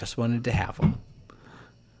 I just wanted to have them.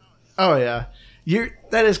 Oh, yeah.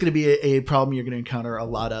 That is going to be a problem you're going to encounter a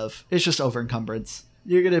lot of. It's just over encumbrance.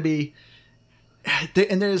 You're going to be...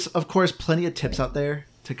 And there's, of course, plenty of tips out there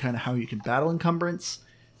to kind of how you can battle encumbrance.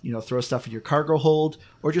 You know, throw stuff in your cargo hold,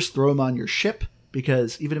 or just throw them on your ship,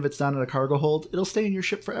 because even if it's not in a cargo hold, it'll stay in your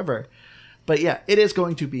ship forever. But yeah, it is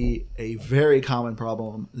going to be a very common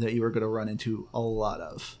problem that you are going to run into a lot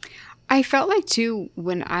of. I felt like, too,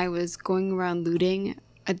 when I was going around looting...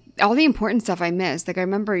 all the important stuff I missed. Like, I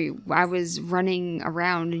remember I was running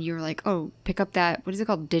around and you were like, oh, pick up that, what is it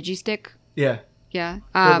called? Digistick? Yeah. Yeah.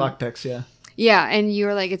 Lockpicks, yeah. Yeah, and you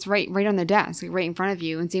were like, it's right on the desk, like right in front of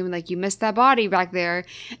you. And same with like, you missed that body back there.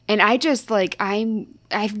 And I just like, I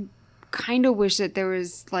kind of wish that there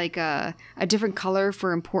was like a different color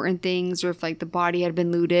for important things, or if like the body had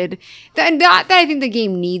been looted. Not that I think the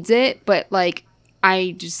game needs it, but like,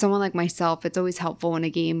 someone like myself, it's always helpful when a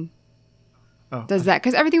game does that,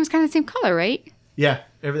 because everything was kind of the same color, right? Yeah,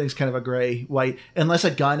 everything's kind of a gray, white, unless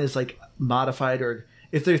a gun is like modified, or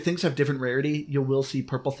if their things have different rarity, you will see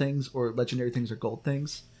purple things or legendary things or gold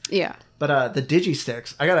things. Yeah. But the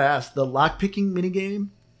Digisticks, I gotta ask, the lockpicking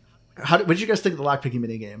minigame, what did you guys think of the lockpicking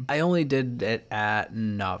minigame? I only did it at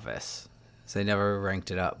novice, so I never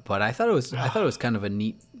ranked it up. But I thought it was kind of a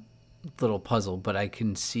neat little puzzle. But I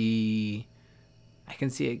can see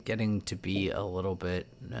it getting to be a little bit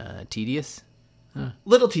tedious.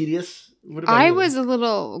 Little tedious. I was a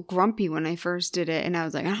little grumpy when I first did it, and I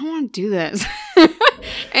was like, I don't want to do this.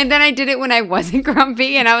 And then I did it when I wasn't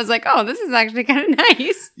grumpy, and I was like, oh, this is actually kind of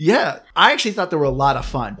nice. Yeah, I actually thought they were a lot of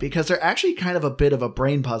fun, because they're actually kind of a bit of a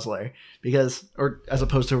brain puzzler, or as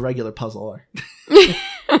opposed to a regular puzzler. I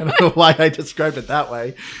don't know why I described it that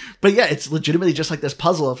way. But yeah, it's legitimately just like this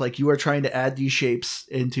puzzle of like, you are trying to add these shapes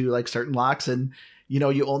into like certain locks, and you know,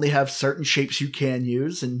 you only have certain shapes you can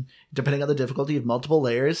use, and depending on the difficulty, you have multiple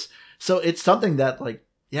layers. So it's something that like,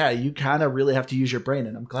 yeah, you kind of really have to use your brain.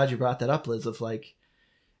 And I'm glad you brought that up, Liz, of like,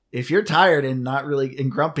 if you're tired and not really and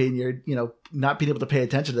grumpy and you're, you know, not being able to pay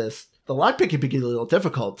attention to this, the lockpick can be a little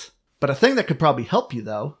difficult. But a thing that could probably help you,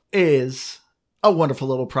 though, is a wonderful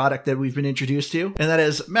little product that we've been introduced to, and that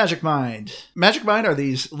is Magic Mind. Magic Mind are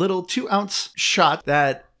these little 2-ounce shots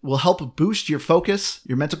that will help boost your focus,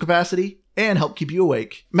 your mental capacity, and help keep you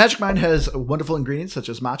awake. Magic Mind has wonderful ingredients such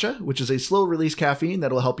as matcha, which is a slow-release caffeine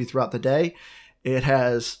that will help you throughout the day. It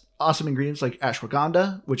has awesome ingredients like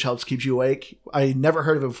ashwagandha, which helps keep you awake. I never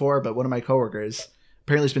heard of it before, but one of my coworkers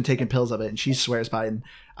apparently has been taking pills of it, and she swears by it. And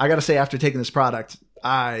I gotta say, after taking this product,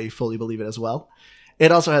 I fully believe it as well.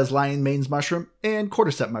 It also has lion mane's mushroom and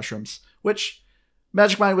cordyceps mushrooms, which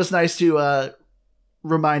Magic Mind was nice to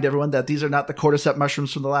remind everyone that these are not the cordyceps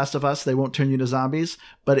mushrooms from The Last of Us. They won't turn you into zombies,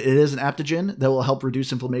 but it is an adaptogen that will help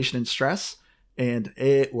reduce inflammation and stress, and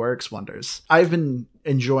it works wonders. I've been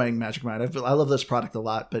enjoying Magic Mind. I love this product a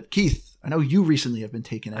lot. But Keith, I know you recently have been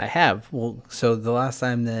taking it. I have. Well, so the last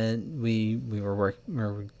time that we were working,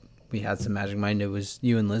 or we had some Magic Mind, it was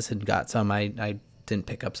you and Liz had got some. I didn't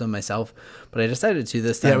pick up some myself, but I decided to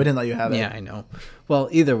this time. Yeah, we didn't let you have it. Yeah, I know. Well,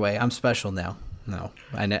 either way, I'm special now. No,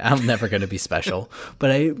 I'm never going to be special.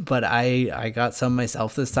 But I got some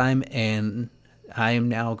myself this time, and I am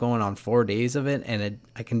now going on 4 days of it, and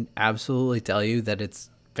I can absolutely tell you that it's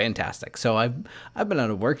fantastic. So I've been out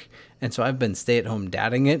of work, and so I've been stay-at-home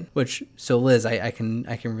dadding it. So Liz, I can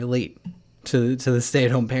relate to the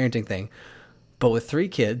stay-at-home parenting thing. But with 3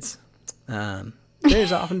 kids,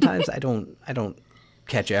 there's oftentimes I don't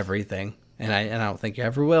catch everything, and I don't think you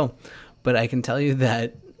ever will. But I can tell you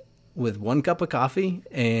that with 1 cup of coffee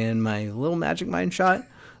and my little Magic Mind shot,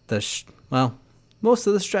 most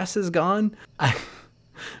of the stress is gone.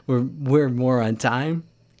 We're more on time.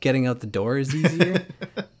 Getting out the door is easier.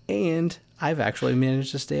 And I've actually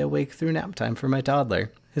managed to stay awake through nap time for my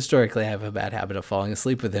toddler. Historically, I have a bad habit of falling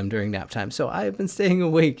asleep with him during nap time, so I've been staying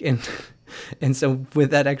awake, and so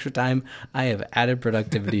with that extra time, I have added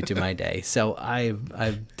productivity to my day. So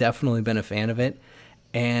I've definitely been a fan of it.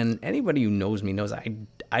 And anybody who knows me knows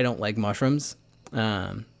I don't like mushrooms.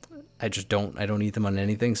 I just don't. I don't eat them on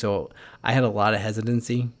anything. So I had a lot of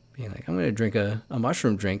hesitancy, being like, I'm going to drink a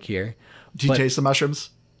mushroom drink here. Do you taste the mushrooms?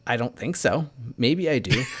 I don't think so. Maybe I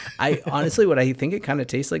do. I honestly, what I think it kind of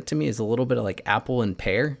tastes like to me is a little bit of like apple and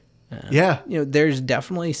pear. Yeah. There's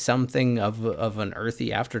definitely something of an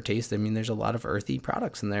earthy aftertaste. I mean, there's a lot of earthy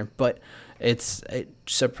products in there, but it's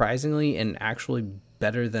surprisingly and actually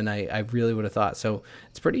better than I really would have thought. So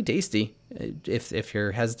it's pretty tasty if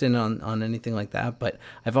you're hesitant on anything like that. But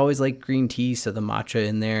I've always liked green tea, so the matcha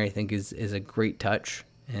in there I think is a great touch.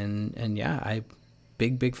 And yeah, I'm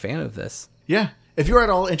big fan of this. Yeah. If you're at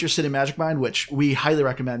all interested in Magic Mind, which we highly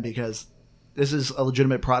recommend because this is a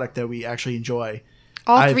legitimate product that we actually enjoy.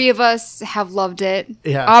 All 3 of us have loved it.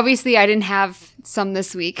 Yeah. Obviously, I didn't have some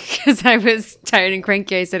this week because I was tired and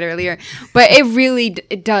cranky, I said earlier. But it really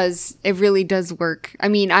does work. I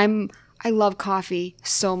mean, I love coffee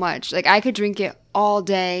so much. Like, I could drink it all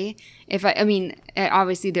day.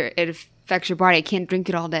 Obviously, it affects your body. I can't drink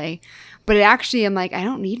it all day. But I'm like, I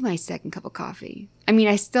don't need my second cup of coffee. I mean,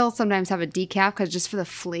 I still sometimes have a decaf because just for the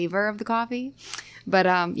flavor of the coffee. But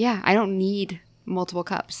yeah, I don't need multiple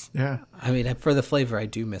cups. Yeah. I mean, for the flavor, I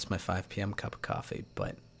do miss my 5 p.m. cup of coffee,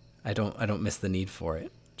 but I don't miss the need for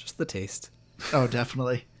it. Just the taste. Oh,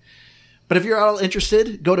 definitely. But if you're all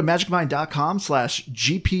interested, go to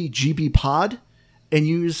magicmind.com/GPGBpod and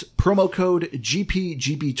use promo code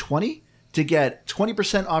GPGB20 to get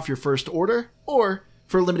 20% off your first order, or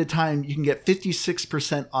for a limited time, you can get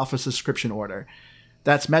 56% off a subscription order.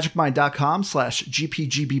 That's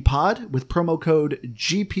magicmind.com/GPGBpod with promo code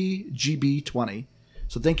GPGB20.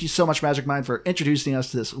 So thank you so much, Magic Mind, for introducing us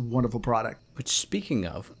to this wonderful product. Which, speaking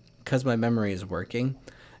of, because my memory is working,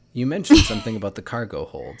 you mentioned something about the cargo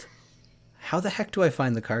hold. How the heck do I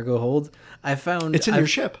find the cargo hold? It's in your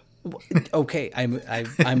ship. Okay,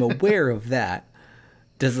 I'm aware of that.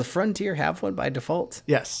 Does the Frontier have one by default?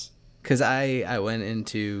 Yes. Because I went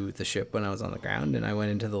into the ship when I was on the ground, and I went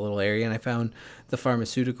into the little area, and I found the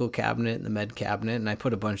pharmaceutical cabinet and the med cabinet, and I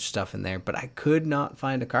put a bunch of stuff in there, but I could not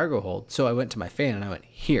find a cargo hold. So I went to my fan, and I went,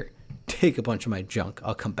 here, take a bunch of my junk.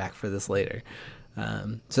 I'll come back for this later.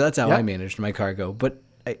 So that's how I managed my cargo, but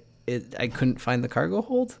I couldn't find the cargo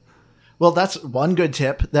hold. Well, that's one good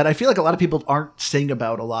tip that I feel like a lot of people aren't saying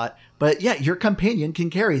about a lot. But yeah, your companion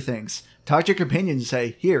can carry things. Talk to your companion and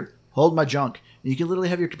say, here, hold my junk. And you can literally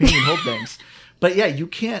have your companion hold things. But yeah, you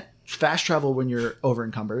can't fast travel when you're over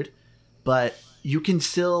encumbered. But you can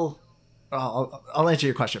still... I'll answer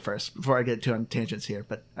your question first before I get too on tangents here.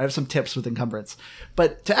 But I have some tips with encumbrance.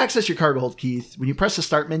 But to access your cargo hold, Keith, when you press the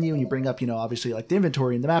start menu and you bring up, obviously like the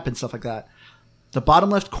inventory and the map and stuff like that, the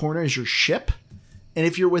bottom left corner is your ship. And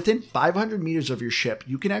if you're within 500 meters of your ship,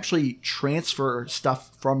 you can actually transfer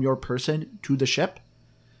stuff from your person to the ship.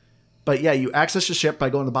 But yeah, you access your ship by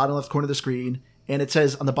going to the bottom left corner of the screen. And it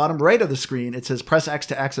says on the bottom right of the screen, it says press X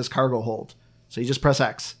to access cargo hold. So you just press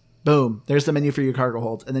X. Boom. There's the menu for your cargo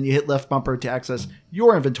hold. And then you hit left bumper to access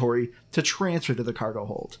your inventory to transfer to the cargo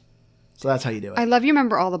hold. So that's how you do it. I love you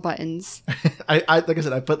remember all the buttons. Like I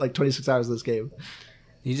said, I put like 26 hours in this game.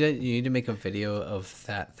 You need to make a video of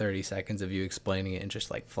that 30 seconds of you explaining it and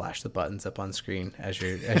just like flash the buttons up on screen as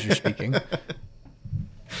you're speaking.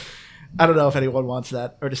 I don't know if anyone wants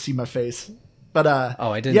that or to see my face. But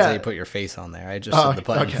I didn't say you put your face on there. I just said the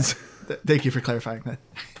buttons. Okay. Thank you for clarifying that.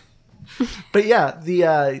 But yeah,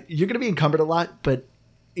 you're going to be encumbered a lot. But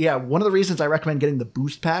yeah, one of the reasons I recommend getting the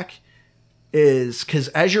boost pack, is because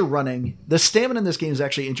as you're running, the stamina in this game is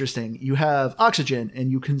actually interesting. You have oxygen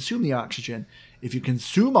and you consume the oxygen. If you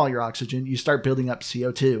consume all your oxygen, you start building up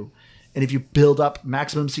CO2. And if you build up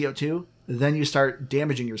maximum CO2, then you start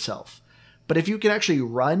damaging yourself. But if you can actually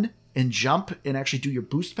run and jump and actually do your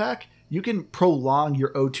boost pack, you can prolong your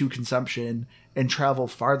O2 consumption and travel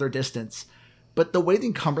farther distance. But the way the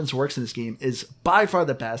encumbrance works in this game is by far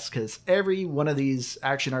the best, because every one of these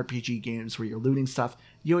action RPG games where you're looting stuff,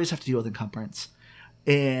 you always have to deal with encumbrance.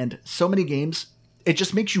 And so many games, it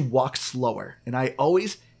just makes you walk slower. And I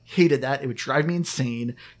always hated that. It would drive me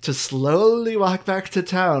insane to slowly walk back to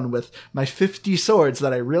town with my 50 swords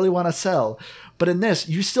that I really want to sell. But in this,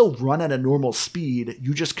 you still run at a normal speed.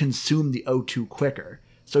 You just consume the O2 quicker.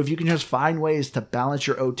 So if you can just find ways to balance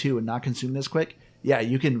your O2 and not consume this quick, yeah,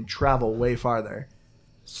 you can travel way farther.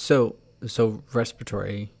 So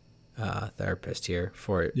respiratory therapist here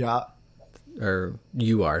for it. Yeah. Or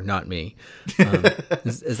you are, not me.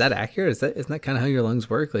 Is that accurate? Isn't that kind of how your lungs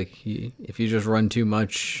work? Like if you just run too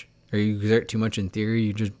much or you exert too much in theory,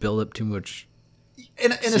 you just build up too much.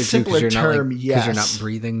 In a simpler term, yes. Because you're not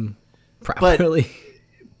breathing properly.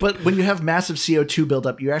 But when you have massive CO2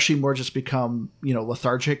 buildup, you actually more just become,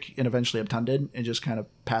 lethargic and eventually obtunded and just kind of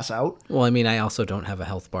pass out. Well, I mean, I also don't have a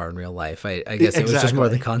health bar in real life. I guess it was just more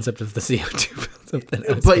the concept of the CO2 buildup than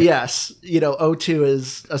else. But yes, O2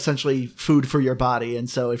 is essentially food for your body. And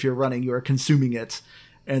so if you're running, you are consuming it.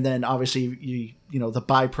 And then obviously, the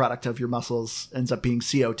byproduct of your muscles ends up being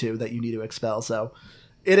CO2 that you need to expel. So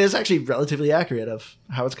it is actually relatively accurate of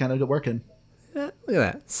how it's kind of working. Look at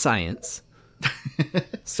that. Science.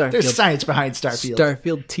 There's science behind Starfield.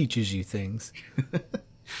 Starfield teaches you things.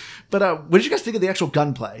 But what did you guys think of the actual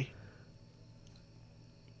gunplay?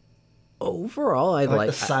 Overall, I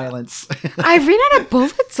like the silence. I ran out of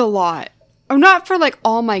bullets a lot. Or not for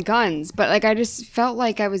all my guns, but I just felt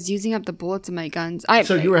like I was using up the bullets in my guns.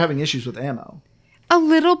 So you were having issues with ammo? A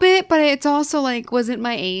little bit, but it's also wasn't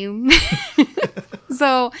my aim.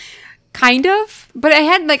 So kind of, but I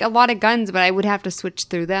had a lot of guns, but I would have to switch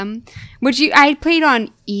through them, which I played on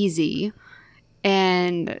easy,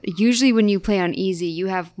 and usually when you play on easy, you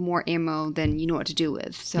have more ammo than you know what to do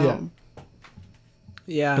with. So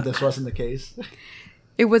yeah. But this wasn't the case.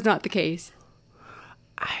 It was not the case.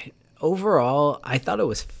 Overall, I thought it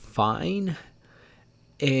was fine,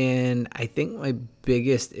 and I think my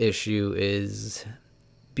biggest issue is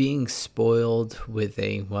being spoiled with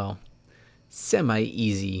a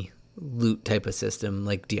semi-easy loot type of system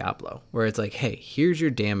like Diablo, where it's hey, here's your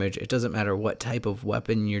damage. It doesn't matter what type of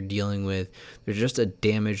weapon you're dealing with. There's just a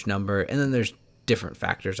damage number, and then there's different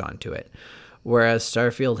factors onto it. Whereas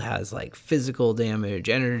Starfield has physical damage,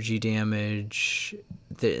 energy damage,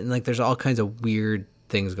 and there's all kinds of weird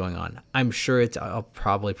things going on. I'm sure it's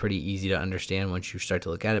probably pretty easy to understand once you start to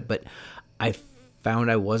look at it, but I found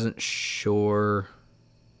I wasn't sure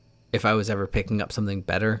if I was ever picking up something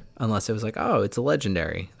better, unless it was oh, it's a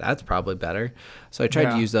legendary. That's probably better. So I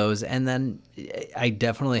tried to use those, and then I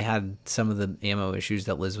definitely had some of the ammo issues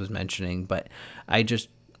that Liz was mentioning, but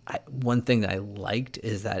one thing that I liked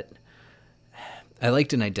is that I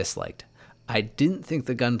liked and I disliked. I didn't think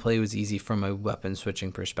the gunplay was easy from a weapon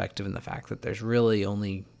switching perspective, and the fact that there's really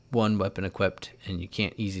only one weapon equipped and you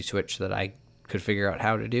can't easy switch that I could figure out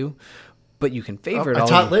how to do. But you can favorite all. I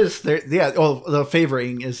taught Liz. The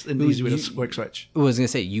favoring is an easy way to quick switch. I was going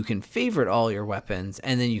to say, you can favorite all your weapons,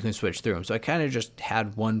 and then you can switch through them. So I kind of just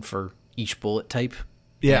had one for each bullet type.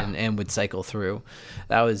 Yeah. And would cycle through.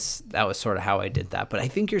 That was sort of how I did that. But I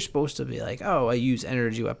think you're supposed to be oh, I use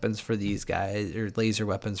energy weapons for these guys, or laser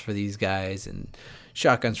weapons for these guys, and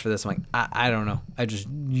shotguns for this. I'm I don't know. I just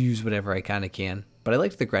use whatever I kind of can. But I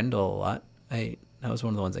liked the Grendel a lot. That was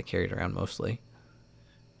one of the ones I carried around mostly.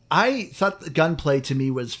 I thought the gunplay to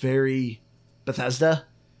me was very Bethesda,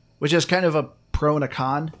 which is kind of a pro and a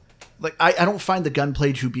con. I don't find the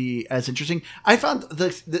gunplay to be as interesting. I found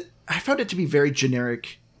I found it to be very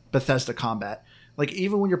generic Bethesda combat.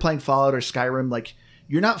 Even when you're playing Fallout or Skyrim,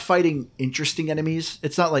 you're not fighting interesting enemies.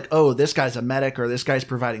 It's not oh, this guy's a medic, or this guy's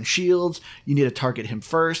providing shields. You need to target him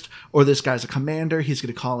first. Or this guy's a commander. He's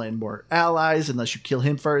going to call in more allies unless you kill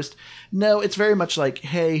him first. No, it's very much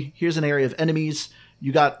hey, here's an area of enemies.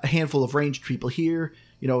 You got a handful of ranged people here.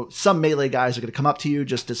 Some melee guys are going to come up to you,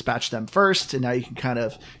 just dispatch them first, and now you can kind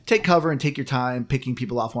of take cover and take your time picking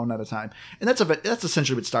people off one at a time. And that's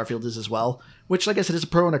essentially what Starfield is as well, which, like I said, is a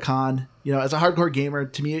pro and a con. As a hardcore gamer,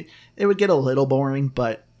 to me, it would get a little boring,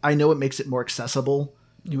 but I know it makes it more accessible.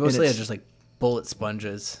 You mostly have just bullet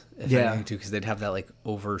sponges, if anything, too, because they'd have that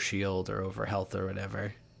over shield or over health or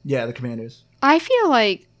whatever. Yeah, the commanders. I feel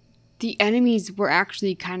the enemies were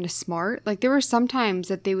actually kind of smart. There were some times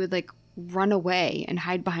that they would run away and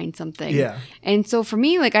hide behind something. Yeah. And so for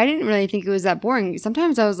me, like, I didn't really think it was that boring.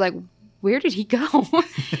 Sometimes I was like, where did he go?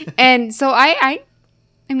 And so I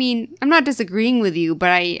mean, I'm not disagreeing with you, but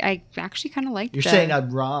I actually kind of liked You're saying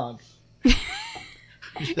I'm wrong.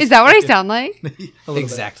 Is that what I sound like?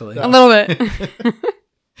 Exactly. A little bit.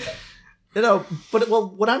 You know, but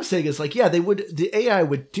what I'm saying is like, yeah, the AI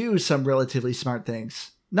would do some relatively smart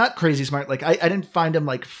things. Not crazy smart. Like I didn't find them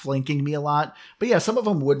like flanking me a lot, but yeah, some of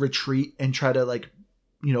them would retreat and try to like,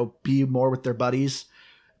 you know, be more with their buddies.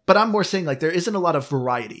 But I'm more saying like there isn't a lot of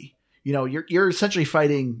variety. You know, you're essentially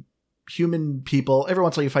fighting human people. Every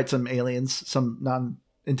once in a while you fight some aliens, some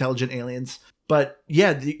non-intelligent aliens. But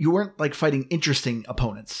yeah, you weren't like fighting interesting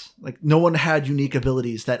opponents. Like no one had unique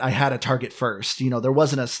abilities that I had to target first. You know, there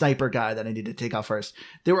wasn't a sniper guy that I needed to take out first.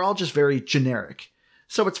 They were all just very generic.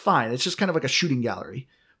 So it's fine. It's just kind of like a shooting gallery.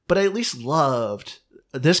 But I at least loved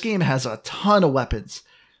this game has a ton of weapons.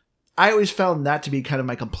 I always found that to be kind of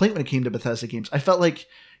my complaint when it came to Bethesda games. I felt like,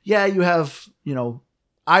 yeah, you have, you know,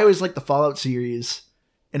 I always like the Fallout series.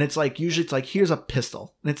 And it's like, usually it's like, here's a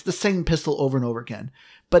pistol. And it's the same pistol over and over again.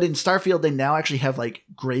 But in Starfield, they now actually have like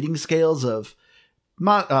grading scales of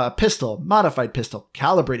pistol, modified pistol,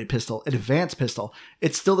 calibrated pistol, advanced pistol.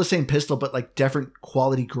 It's still the same pistol, but like different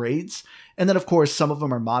quality grades. And then, of course, some of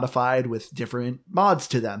them are modified with different mods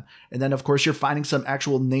to them. And then, of course, you're finding some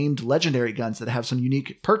actual named legendary guns that have some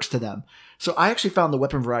unique perks to them. So I actually found the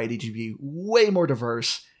weapon variety to be way more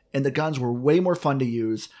diverse, and the guns were way more fun to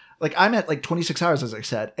use. Like, I'm at like 26 hours, as I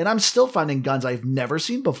said, and I'm still finding guns I've never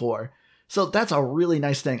seen before. So that's a really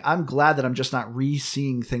nice thing. I'm glad that I'm just not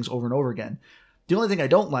re-seeing things over and over again. The only thing I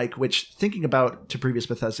don't like, which thinking about to previous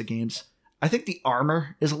Bethesda games, I think the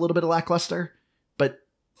armor is a little bit lackluster. But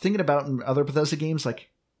thinking about in other Bethesda games, like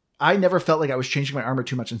I never felt like I was changing my armor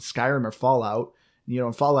too much in Skyrim or Fallout. You know,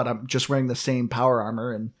 in Fallout, I'm just wearing the same power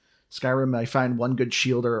armor. And Skyrim, I find one good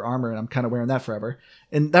shield or armor, and I'm kind of wearing that forever.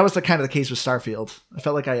 And that was the kind of the case with Starfield. I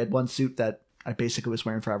felt like I had one suit that I basically was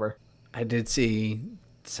wearing forever. I did see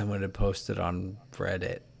someone had posted on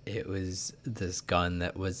Reddit. It was this gun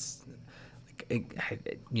that was,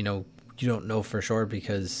 you know, you don't know for sure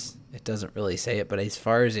because it doesn't really say it, but as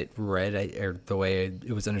far as it read, or the way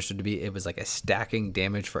it was understood to be, it was like a stacking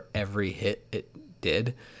damage for every hit it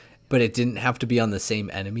did, but it didn't have to be on the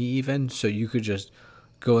same enemy even, so you could just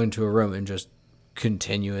go into a room and just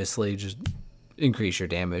continuously just increase your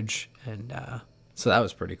damage, and so that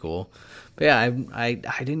was pretty cool. But yeah, I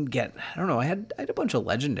didn't get, I don't know, I had a bunch of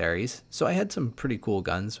legendaries, so I had some pretty cool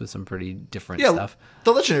guns with some pretty different stuff.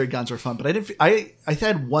 The legendary guns were fun, but I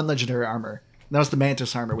had one legendary armor. And that was the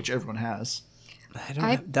Mantis armor, which everyone has.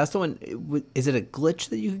 That's the one. Is it a glitch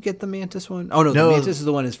that you could get the Mantis one? Oh no, the Mantis is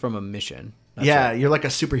the one is from a mission. That's right. You're like a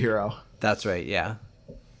superhero. That's right. Yeah.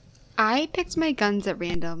 I picked my guns at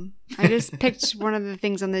random. I just picked one of the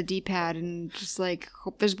things on the D-pad and just like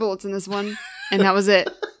hope there's bullets in this one, and that was it.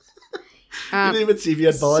 You didn't even see if you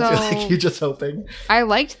had bullets. So you're like, you're just hoping. I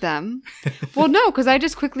liked them. Well, no, because I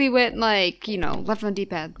just quickly went like, you know, left on the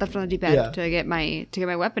D-pad to get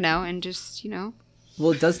my weapon out, and just, you know.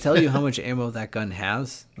 Well, it does tell you how much ammo that gun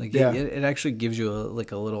has. Like, it actually gives you a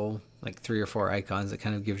little like 3 or 4 icons that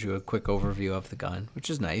kind of gives you a quick overview of the gun, which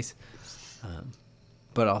is nice.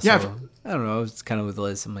 But also, I don't know. It's kind of with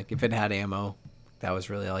Liz. I'm like, if it had ammo, that was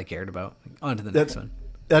really all I cared about. Like, on to the next one.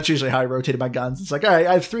 That's usually how I rotated my guns. It's like, all right,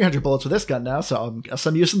 I have 300 bullets with this gun now, so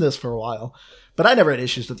I'm using this for a while. But I never had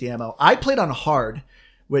issues with the ammo. I played on hard,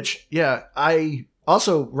 which, yeah, I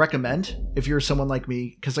also recommend if you're someone like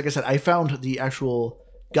me, because like I said, I found the actual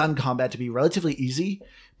gun combat to be relatively easy.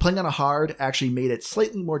 Playing on a hard actually made it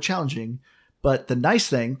slightly more challenging. But the nice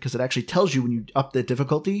thing, because it actually tells you when you up the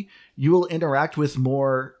difficulty, you will interact with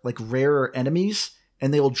more like rarer enemies,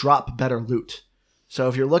 and they will drop better loot. So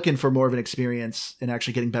if you're looking for more of an experience in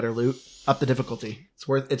actually getting better loot, up the difficulty.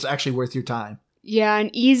 It's actually worth your time. Yeah,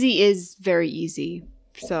 and easy is very easy.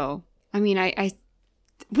 So, I mean, I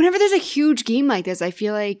whenever there's a huge game like this, I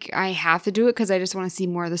feel like I have to do it because I just want to see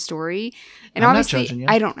more of the story. And I'm obviously, not judging you.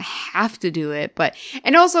 I don't have to do it,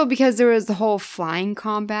 and also because there was the whole flying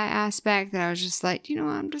combat aspect that I was just like, you know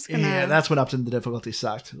what, I'm just gonna. Yeah, that's when up to the difficulty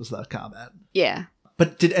sucked, was the combat. Yeah.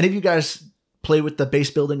 But did any of you guys play with the base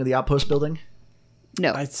building or the outpost building?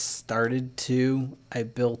 No. I started to. I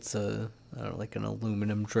built like an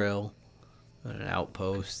aluminum drill, an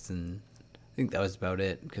outpost, and I think that was about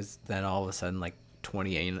it. Because then all of a sudden, like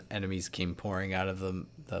 20 enemies came pouring out of the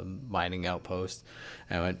mining outpost,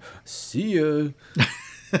 and I went, "See ya."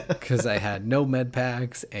 because I had no med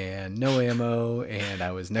packs and no ammo, and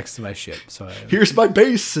I was next to my ship. So here's my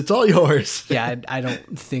base. It's all yours. Yeah, I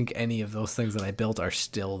don't think any of those things that I built are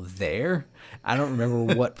still there. I don't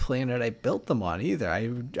remember what planet I built them on either.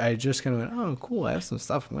 I just kind of went, oh, cool, I have some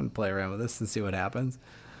stuff. I'm going to play around with this and see what happens.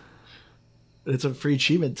 It's a free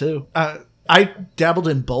achievement, too. I dabbled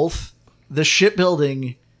in both. The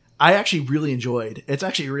shipbuilding, I actually really enjoyed. It's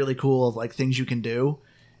actually really cool of like things you can do.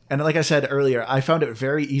 And like I said earlier, I found it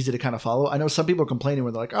very easy to kind of follow. I know some people are complaining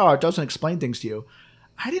when they're like, oh, it doesn't explain things to you.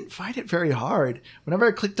 I didn't find it very hard. Whenever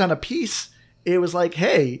I clicked on a piece, it was like,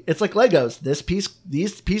 hey, it's like Legos.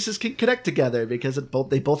 These pieces can connect together because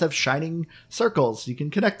they both have shining circles. You can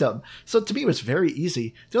connect them. So to me, it was very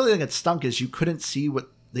easy. The only thing that stunk is you couldn't see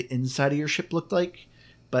what the inside of your ship looked like.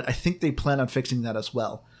 But I think they plan on fixing that as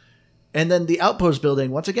well. And then the outpost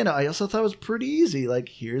building, once again, I also thought it was pretty easy. Like,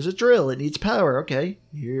 here's a drill. It needs power. Okay,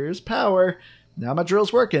 here's power. Now my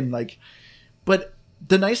drill's working. But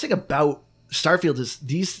the nice thing about Starfield is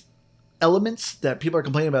these elements that people are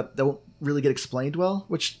complaining about don't really get explained well,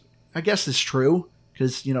 which I guess is true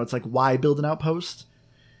because, it's like, why build an outpost?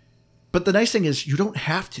 But the nice thing is you don't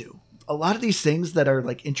have to. A lot of these things that are,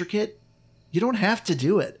 like, intricate, you don't have to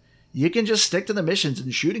do it. You can just stick to the missions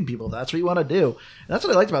and shooting people. That's what you want to do. And that's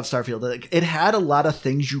what I liked about Starfield. Like, it had a lot of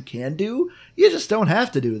things you can do. You just don't have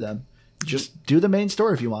to do them. Just do the main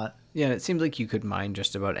story if you want. Yeah, it seemed like you could mine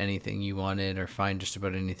just about anything you wanted or find just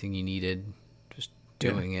about anything you needed just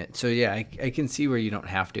doing it. So yeah, I can see where you don't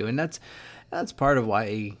have to. And that's part of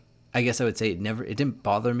why I guess I would say it didn't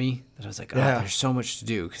bother me that I was like, there's so much to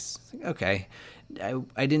do. Because, okay,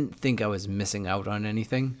 I didn't think I was missing out on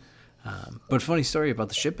anything. But funny story about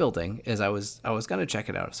the shipbuilding is I was going to check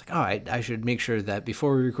it out. I was like, I should make sure that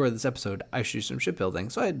before we record this episode, I should do some shipbuilding.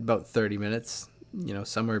 So I had about 30 minutes,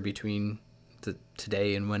 somewhere between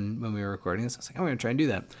today and when we were recording this. I was like, I'm going to try and do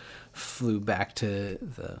that. Flew back to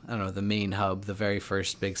the main hub, the very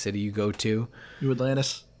first big city you go to. New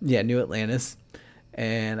Atlantis. Yeah, New Atlantis.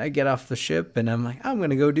 And I get off the ship and I'm like, I'm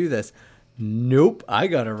going to go do this. Nope, I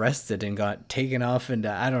got arrested and got taken off into,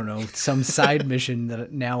 I don't know, some side mission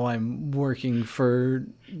that now I'm working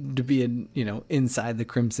to be inside the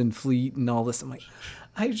Crimson Fleet and all this. I'm like,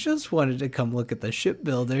 I just wanted to come look at the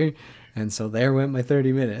shipbuilder. And so there went my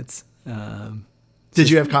 30 minutes. Did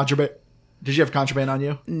you have contraband? Did you have contraband on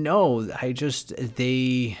you? No, I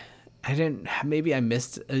didn't, maybe I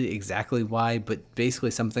missed exactly why, but basically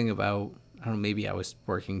something about, I don't know, maybe I was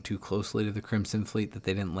working too closely to the Crimson Fleet that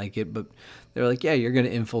they didn't like it, but they were like, yeah, you're going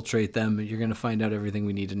to infiltrate them, you're going to find out everything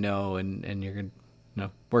we need to know, and you're going to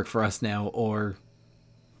work for us now, or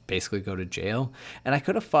basically go to jail. And I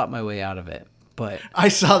could have fought my way out of it, but... I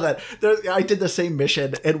saw that. I did the same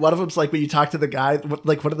mission, and one of them's like when you talk to the guy,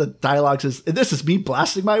 like one of the dialogues is, this is me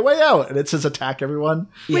blasting my way out, and it says attack everyone.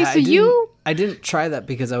 Wait, so I didn't try that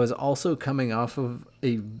because I was also coming off of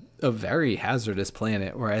a very hazardous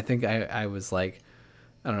planet where I think I was like,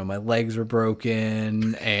 I don't know, my legs were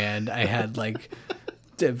broken and I had like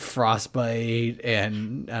frostbite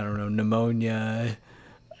and I don't know, pneumonia.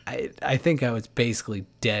 I think I was basically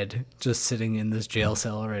dead just sitting in this jail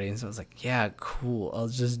cell already. And so I was like, yeah, cool.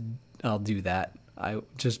 I'll do that.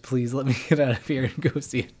 Please let me get out of here and go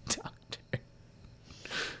see a doctor.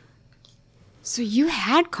 So you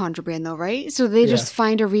had contraband though, right? So they just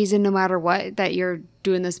find a reason no matter what that you're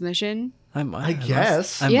doing this mission? I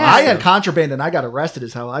guess. Yeah. I had contraband and I got arrested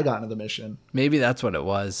is how I got into the mission. Maybe that's what it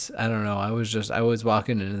was. I don't know. I was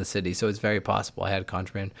walking into the city, so it's very possible I had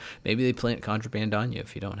contraband. Maybe they plant contraband on you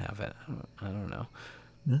if you don't have it. I don't know.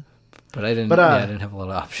 Yeah. But I didn't have a lot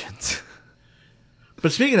of options.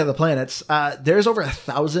 But speaking of the planets, there's over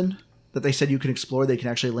 1,000 that they said you can explore. They can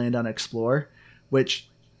actually land on and explore, which...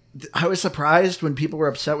 I was surprised when people were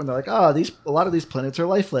upset when they're like, a lot of these planets are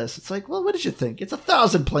lifeless. It's like, well, what did you think? It's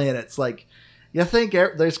 1,000 planets. Like, you think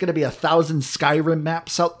there's going to be 1,000 Skyrim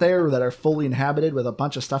maps out there that are fully inhabited with a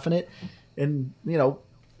bunch of stuff in it? And,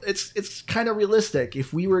 it's kind of realistic.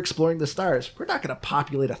 If we were exploring the stars, we're not going to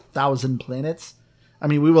populate 1,000 planets. I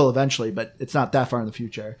mean, we will eventually, but it's not that far in the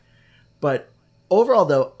future. But overall,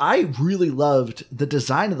 though, I really loved the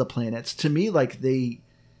design of the planets. To me, like, they...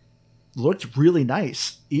 looked really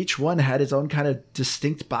nice. Each one had its own kind of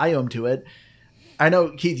distinct biome to it. I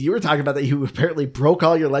know, Keith, you were talking about that you apparently broke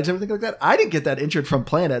all your legs, everything like that. I didn't get that injured from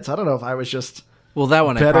planets. I don't know if I was just that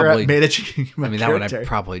one better at managing my that character. one I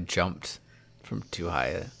probably jumped from too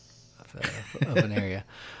high of an area.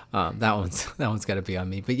 That one's got to be on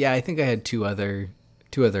me. But yeah, I think I had two other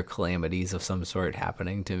calamities of some sort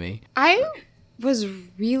happening to me. I was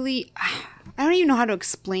really... I don't even know how to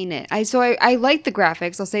explain it. I liked the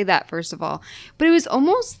graphics. I'll say that first of all. But it was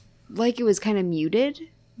almost like it was kind of muted.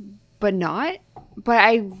 but not. But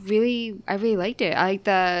I really liked it. I like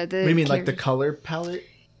the. What do you mean, like the color palette?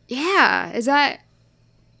 Yeah, is that,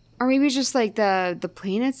 or maybe just like the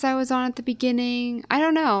planets I was on at the beginning. I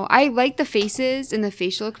don't know. I like the faces and the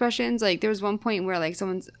facial expressions. Like there was one point where like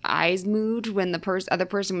someone's eyes moved when the other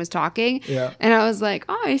person was talking. Yeah. And I was like,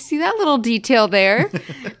 oh, I see that little detail there.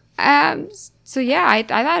 So yeah, I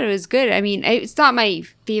thought it was good. I mean, it's not my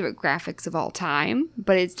favorite graphics of all time,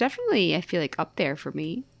 but it's definitely, I feel like, up there for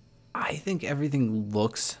me. I think everything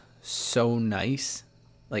looks so nice.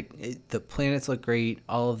 Like the planets look great.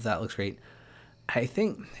 All of that looks great. I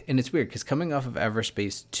think, and it's weird because coming off of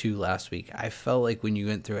Everspace 2 last week, I felt like when you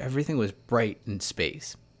went through, everything was bright in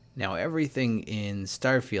space. Now everything in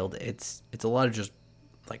Starfield, it's a lot of just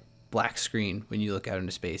like black screen when you look out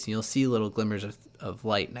into space, and you'll see little glimmers of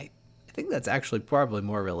light. And I think that's actually probably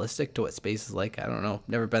more realistic to what space is like. I don't know.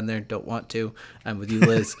 Never been there. Don't want to. I'm with you,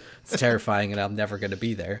 Liz. It's terrifying, and I'm never going to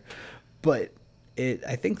be there. But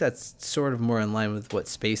I think that's sort of more in line with what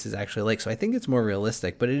space is actually like. So I think it's more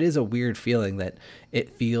realistic, but it is a weird feeling that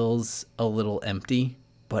it feels a little empty,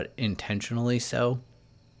 but intentionally so.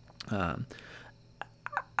 I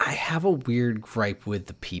have a weird gripe with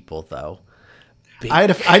the people, though.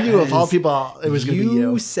 I knew of all people it was going to be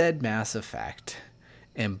you. You said Mass Effect,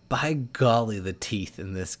 and by golly, the teeth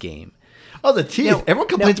in this game. Oh, the teeth. Now, everyone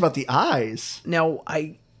complains about the eyes. Now,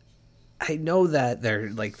 I know that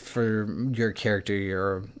they're like, for your character,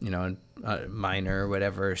 you're, a minor or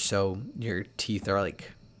whatever, so your teeth are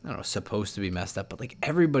like, I don't know, supposed to be messed up, but like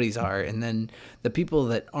everybody's are. And then the people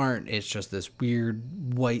that aren't, it's just this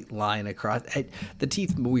weird white line across. The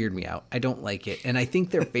teeth weird me out. I don't like it. And I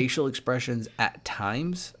think their facial expressions at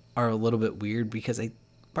times are a little bit weird because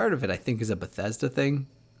part of it I think is a Bethesda thing.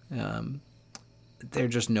 They're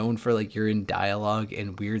just known for like you're in dialogue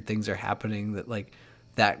and weird things are happening that like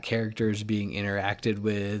that character is being interacted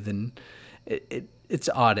with, and it's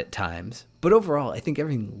odd at times. But overall, I think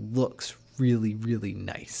everything looks really, really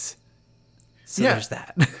nice. So there's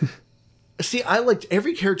that. See,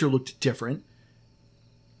 every character looked different.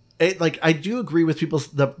 I do agree with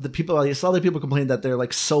the people. I saw the people complain that they're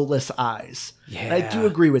like soulless eyes. Yeah, and I do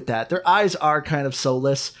agree with that. Their eyes are kind of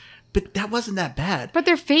soulless, but that wasn't that bad. But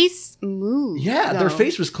their face moved. Yeah, their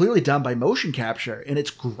face was clearly done by motion capture, and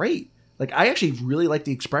it's great. Like, I actually really like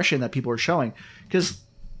the expression that people are showing, because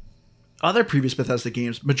other previous Bethesda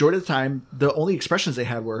games, majority of the time, the only expressions they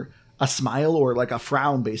had were a smile or like a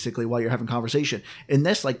frown, basically, while you're having conversation. In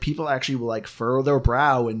this, like, people actually will like furrow their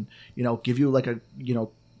brow and, give you like a,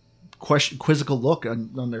 quizzical look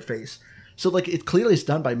on their face. So like, it clearly is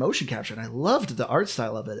done by motion capture, and I loved the art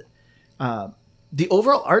style of it. The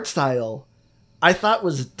overall art style, I thought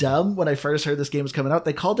was dumb when I first heard this game was coming out.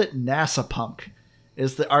 They called it NASA punk.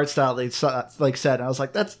 Is the art style they said. And I was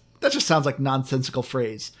like, that just sounds like nonsensical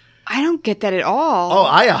phrase. I don't get that at all. Oh,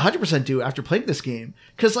 I 100% do after playing this game.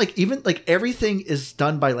 Because like even like everything is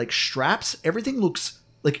done by like straps. Everything looks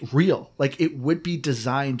like real. Like it would be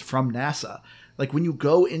designed from NASA. Like when you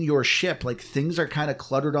go in your ship, like things are kind of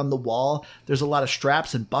cluttered on the wall. There's a lot of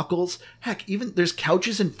straps and buckles. Heck, even there's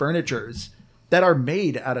couches and furnitures that are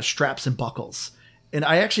made out of straps and buckles. And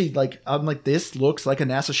I actually I'm like, this looks like a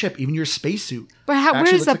NASA ship. Even your spacesuit. But where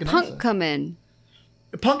does the punk come in?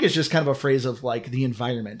 Punk is just kind of a phrase of like the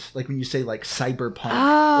environment. Like when you say like cyberpunk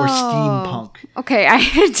or steampunk. Okay, I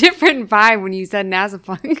had a different vibe when you said NASA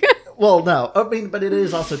punk. Well, no. I mean, but it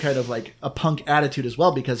is also kind of like a punk attitude as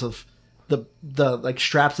well because of the like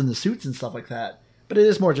straps and the suits and stuff like that. But it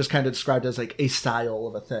is more just kind of described as like a style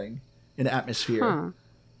of a thing, an atmosphere. Huh.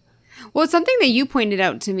 Well, it's something that you pointed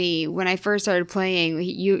out to me when I first started playing.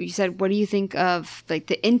 You said, what do you think of like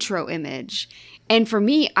the intro image? And for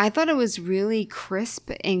me, I thought it was really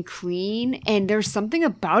crisp and clean. And there's something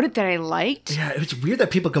about it that I liked. Yeah, it's weird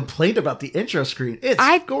that people complained about the intro screen. It's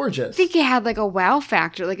gorgeous. I think it had like a wow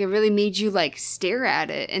factor. Like it really made you like stare at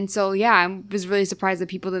it. And so, yeah, I was really surprised that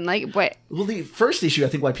people didn't like it. But well, the first issue, I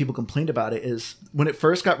think why people complained about it is when it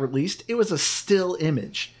first got released, it was a still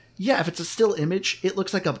image. Yeah, if it's a still image, it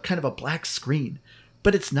looks like a kind of a black screen.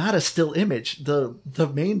 But it's not a still image.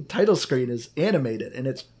 The main title screen is animated, and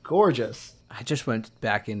it's gorgeous. I just went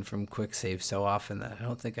back in from quick save so often that I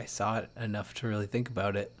don't think I saw it enough to really think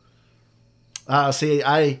about it. See,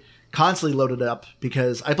 I constantly loaded it up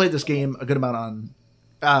because I played this game a good amount on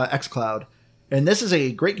xCloud. And this is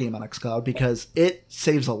a great game on xCloud because it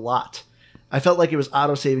saves a lot. I felt like it was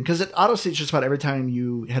auto-saving because it auto-saves just about every time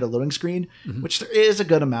you hit a loading screen, which there is a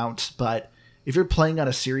good amount. But if you're playing on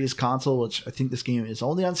a series console, which I think this game is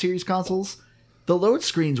only on series consoles, the load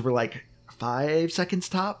screens were like 5 seconds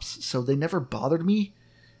tops, so they never bothered me.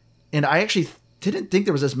 And I actually didn't think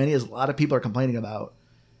there was as many as a lot of people are complaining about.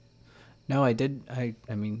 No, I did.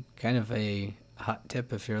 I mean, kind of a hot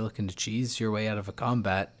tip if you're looking to cheese your way out of a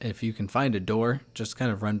combat. If you can find a door, just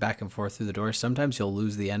kind of run back and forth through the door. Sometimes you'll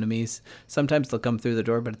lose the enemies. Sometimes they'll come through the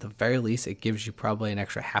door, but at the very least, it gives you probably an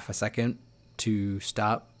extra half a second to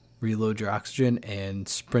stop, reload your oxygen, and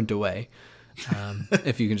sprint away.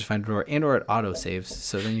 If you can just find a door, and or it auto saves,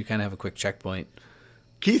 so then you kind of have a quick checkpoint.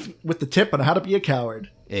 Keith with the tip on how to be a coward.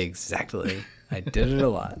 Exactly. I did it a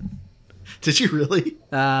lot. Did you really?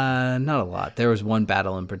 Not a lot. There was one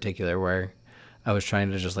battle in particular where I was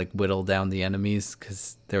trying to just like whittle down the enemies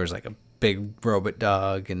because there was like a big robot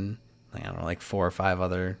dog and I don't know, like 4 or 5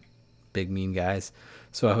 other big mean guys.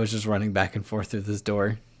 So I was just running back and forth through this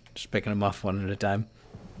door, just picking them off one at a time.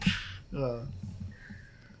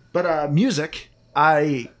 But music,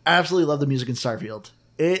 I absolutely love the music in Starfield.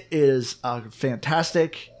 It is a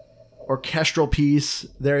fantastic orchestral piece.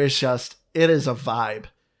 It is a vibe.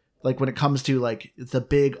 Like when it comes to like the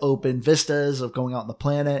big open vistas of going out on the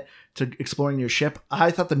planet to exploring your ship,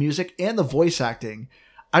 I thought the music and the voice acting,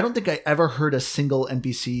 I don't think I ever heard a single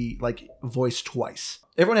NPC like voice twice.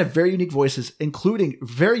 Everyone had very unique voices, including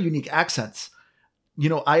very unique accents. You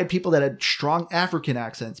know, I had people that had strong African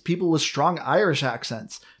accents, people with strong Irish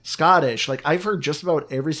accents, Scottish. Like I've heard just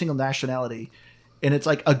about every single nationality. And it's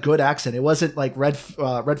like a good accent. It wasn't like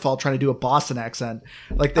Redfall trying to do a Boston accent.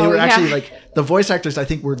 Like they were actually like the voice actors, I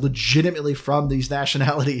think, were legitimately from these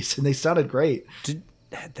nationalities and they sounded great.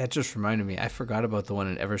 That just reminded me. I forgot about the one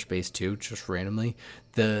in Everspace 2, just randomly.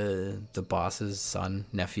 The boss's son,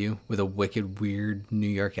 nephew, with a wicked, weird New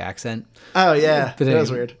York accent. Oh, yeah. But that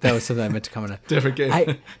was weird. That was something I meant to comment on. Different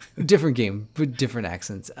game. Different game, but different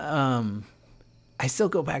accents. I still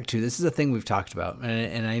go back to, this is a thing we've talked about,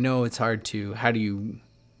 and I know it's hard to, how do you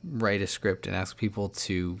write a script and ask people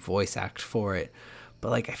to voice act for it?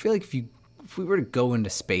 But like, I feel like if we were to go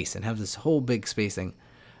into space and have this whole big space thing,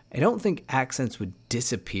 I don't think accents would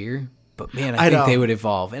disappear, but man, I think they would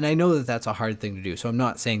evolve. And I know that that's a hard thing to do, so I'm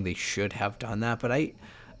not saying they should have done that, but I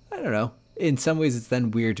don't know. In some ways, it's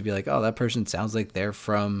then weird to be like, oh, that person sounds like they're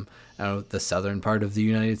from, I don't know, the southern part of the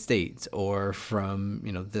United States or from,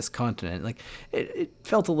 you know, this continent. Like, it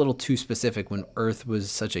felt a little too specific when Earth was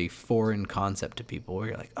such a foreign concept to people, where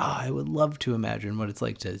you're like, oh, I would love to imagine what it's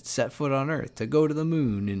like to set foot on Earth, to go to the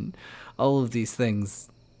moon, and all of these things.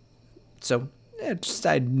 So, yeah, just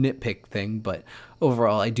a nitpick thing, but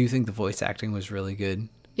overall, I do think the voice acting was really good.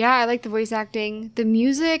 Yeah, I like the voice acting. The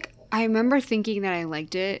music, I remember thinking that I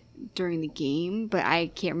liked it during the game, but I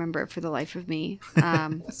can't remember it for the life of me.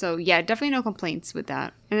 So yeah, definitely no complaints with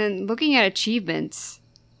that. And then looking at achievements.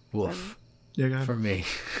 Woof. Yeah, go ahead. For me.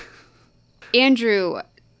 Andrew,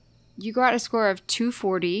 you got a score of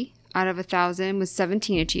 240 out of 1,000 with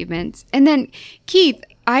 17 achievements. And then Keith,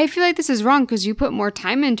 I feel like this is wrong because you put more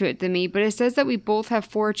time into it than me, but it says that we both have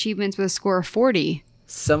 4 achievements with a score of 40.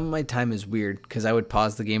 Some of my time is weird because I would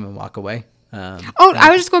pause the game and walk away. I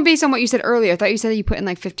was just going based on what you said earlier. I thought you said that you put in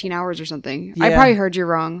like 15 hours or something. Yeah. I probably heard you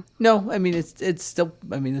wrong. No, I mean it's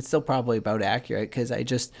still probably about accurate because I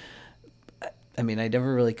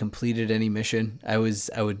never really completed any mission. I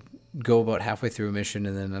would go about halfway through a mission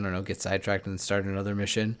and then I don't know, get sidetracked and then start another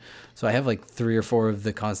mission. So I have like 3 or 4 of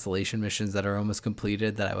the constellation missions that are almost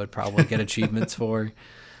completed that I would probably get achievements for.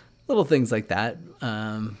 Little things like that.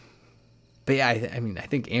 But yeah, I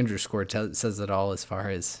think Andrew's score says it all as far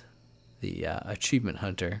as the achievement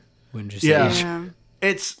hunter, wouldn't you say? Yeah.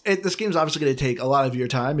 This game's obviously going to take a lot of your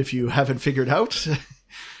time if you haven't figured out.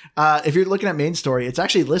 If you're looking at main story, it's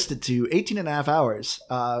actually listed to 18 and a half hours.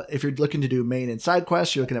 If you're looking to do main and side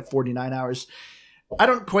quests, you're looking at 49 hours. I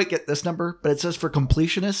don't quite get this number, but it says for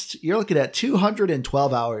completionists, you're looking at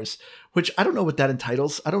 212 hours, which I don't know what that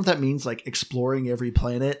entitles. I don't know if that means like exploring every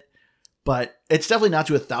planet, but it's definitely not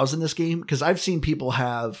to 1,000 this game because I've seen people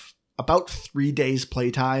have about 3 days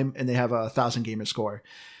playtime and they have 1,000 gamer score.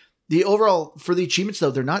 The overall, for the achievements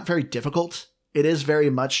though, they're not very difficult. It is very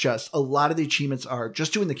much just, a lot of the achievements are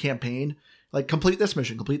just doing the campaign, like complete this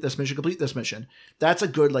mission, complete this mission, complete this mission. That's a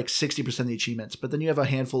good like 60% of the achievements. But then you have a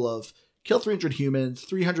handful of kill 300 humans,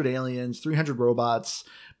 300 aliens, 300 robots,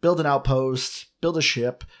 build an outpost, build a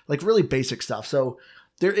ship, like really basic stuff. So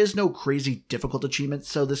there is no crazy difficult achievements.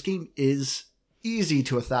 So this game is easy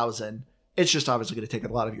to 1,000. It's just obviously going to take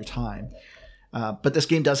a lot of your time. But this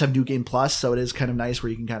game does have New Game Plus, so it is kind of nice where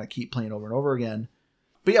you can kind of keep playing over and over again.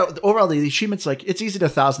 But yeah, overall, the achievements, like, it's easy to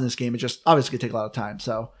 1,000 this game. It just obviously going to take a lot of time.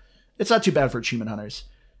 So it's not too bad for achievement hunters.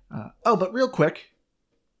 But real quick,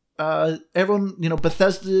 everyone,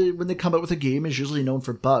 Bethesda, when they come out with a game, is usually known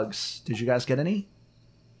for bugs. Did you guys get any?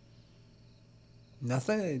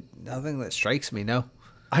 Nothing that strikes me, no.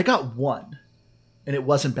 I got one, and it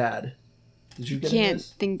wasn't bad. Did you get any? Can't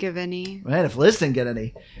think of any. Man, if Liz didn't get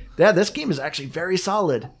any. Yeah, this game is actually very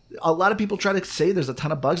solid. A lot of people try to say there's a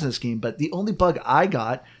ton of bugs in this game, but the only bug I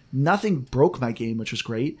got, nothing broke my game, which was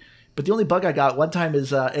great. But the only bug I got one time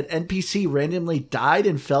is an NPC randomly died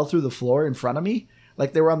and fell through the floor in front of me.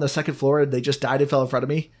 Like they were on the second floor and they just died and fell in front of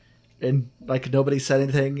me. And like nobody said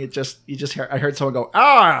anything. I heard someone go,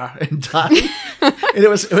 "Ah!" and die. And it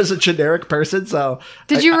was a generic person. So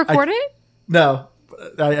did you record it? No,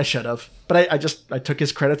 I should have. But I took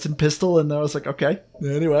his credits and pistol, and I was like, okay.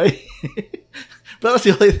 Anyway, but that was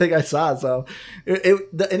the only thing I saw. So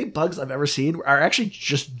any bugs I've ever seen are actually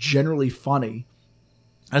just generally funny.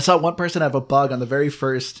 I saw one person have a bug on the very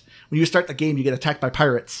first. When you start the game, you get attacked by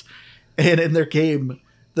pirates, and in their game,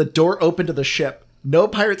 the door opened to the ship. No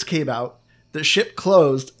pirates came out. The ship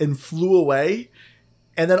closed and flew away,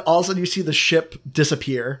 and then all of a sudden you see the ship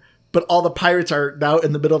disappear. But all the pirates are now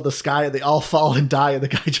in the middle of the sky, and they all fall and die, and the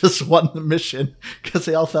guy just won the mission because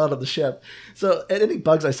they all fell out of the ship. So any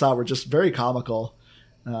bugs I saw were just very comical.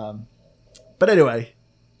 But anyway,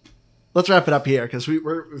 let's wrap it up here because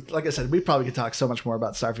we're like I said, we probably could talk so much more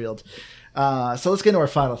about Starfield. So let's get into our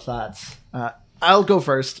final thoughts. I'll go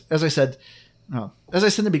first. As I said in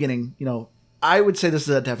the beginning, I would say this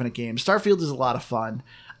is a definite game. Starfield is a lot of fun.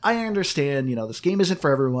 I understand, this game isn't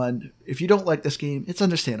for everyone. If you don't like this game, it's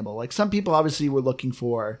understandable. Like some people obviously were looking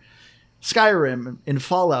for Skyrim and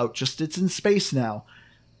Fallout, just it's in space now.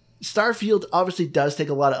 Starfield obviously does take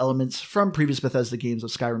a lot of elements from previous Bethesda games of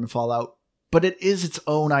Skyrim and Fallout, but it is its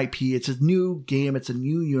own IP. It's a new game. It's a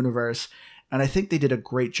new universe. And I think they did a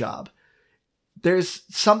great job. There's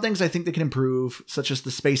some things I think they can improve, such as the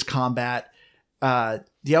space combat.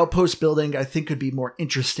 The outpost building I think could be more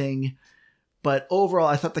interesting. But overall,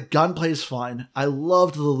 I thought the gunplay is fun. I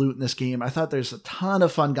loved the loot in this game. I thought there's a ton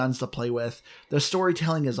of fun guns to play with. The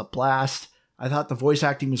storytelling is a blast. I thought the voice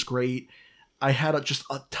acting was great. I had just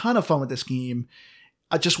a ton of fun with this game.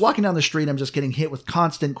 Just walking down the street, I'm just getting hit with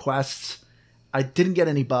constant quests. I didn't get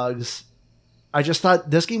any bugs. I just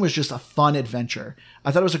thought this game was just a fun adventure.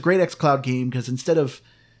 I thought it was a great xCloud game because instead of,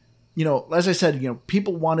 as I said,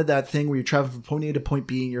 people wanted that thing where you travel from point A to point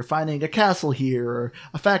B and you're finding a castle here or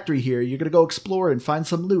a factory here. You're going to go explore and find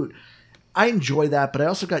some loot. I enjoy that, but I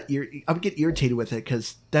also I would get irritated with it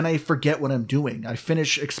because then I forget what I'm doing. I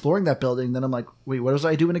finish exploring that building, then I'm like, wait, what was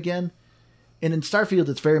I doing again? And in Starfield,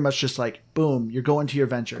 it's very much just like, boom, you're going to your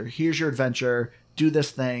adventure. Here's your adventure. Do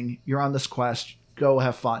this thing. You're on this quest. Go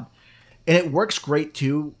have fun. And it works great,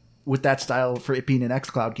 too, with that style for it being an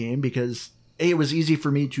xCloud game because it was easy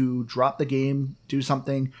for me to drop the game, do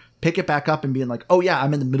something, pick it back up and being like, oh yeah,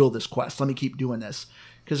 I'm in the middle of this quest. Let me keep doing this.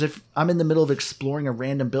 Because if I'm in the middle of exploring a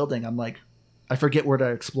random building, I'm like, I forget where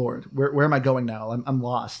to explore. Where am I going now? I'm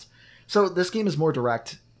lost. So this game is more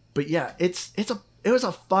direct. But yeah, it was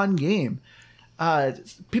a fun game.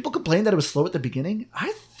 People complained that it was slow at the beginning.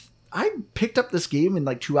 I picked up this game in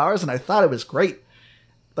like 2 hours and I thought it was great.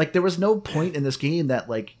 Like, there was no point in this game that,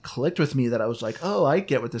 like, clicked with me that I was like, oh, I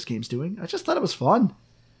get what this game's doing. I just thought it was fun.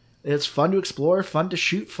 It's fun to explore, fun to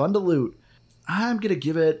shoot, fun to loot. I'm going to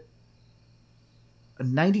give it a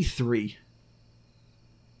 93.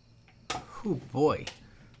 Oh, boy.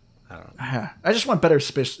 I don't know. I just want better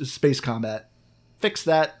space combat. Fix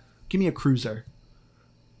that. Give me a cruiser.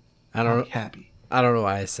 I'll be happy. I don't know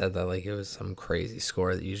why I said that. Like, it was some crazy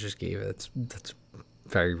score that you just gave it. That's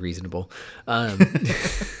very reasonable. I'm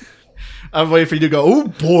waiting for you to go, oh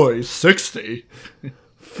boy, 60.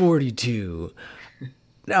 42.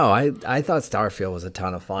 No, I thought Starfield was a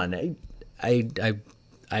ton of fun.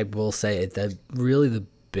 I will say that really the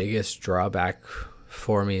biggest drawback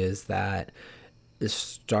for me is that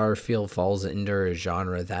Starfield falls into a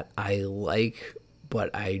genre that I like,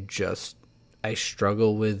 but I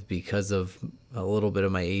struggle with because of a little bit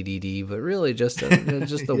of my ADD, but really just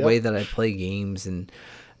the Yep. way that I play games, and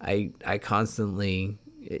I constantly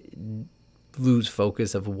lose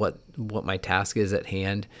focus of what my task is at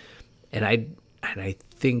hand, and I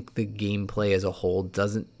think the gameplay as a whole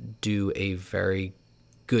doesn't do a very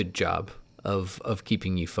good job of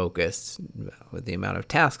keeping you focused with the amount of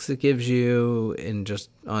tasks it gives you, and just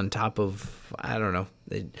on top of, I don't know,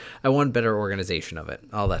 I want better organization of it,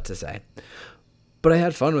 all that to say. But I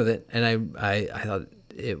had fun with it, and I thought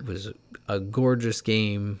it was a gorgeous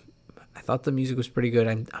game. I thought the music was pretty good.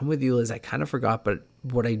 I'm with you, Liz. I kind of forgot, but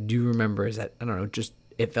what I do remember is that, I don't know, just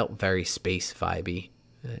it felt very space vibey.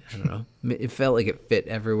 I don't know. It felt like it fit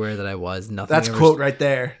everywhere that I was. Nothing. That's quote right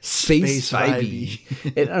there. Space vibey.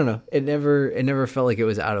 I don't know. It never felt like it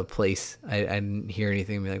was out of place. I didn't hear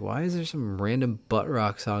anything and be like, why is there some random butt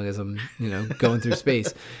rock song as I'm going through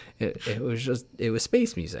space? It was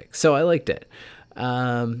space music, so I liked it.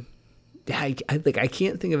 Yeah, I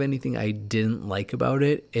can't think of anything I didn't like about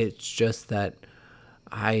it. It's just that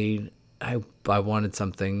I wanted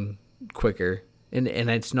something quicker, and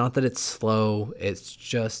it's not that it's slow. It's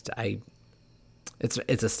just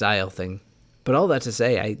it's a style thing. But all that to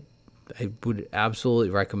say, I would absolutely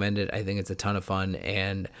recommend it. I think it's a ton of fun,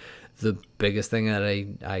 and the biggest thing that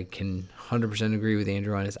I can 100% agree with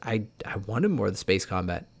Andrew on is I wanted more of the space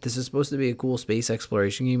combat. This is supposed to be a cool space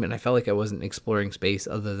exploration game, and I felt like I wasn't exploring space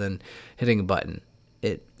other than hitting a button.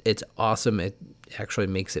 It's awesome. It actually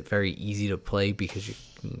makes it very easy to play because you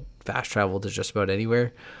can fast travel to just about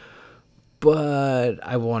anywhere. But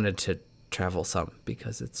I wanted to travel some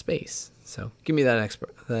because it's space. So give me that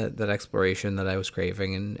that exploration that I was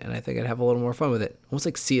craving, and I think I'd have a little more fun with it. Almost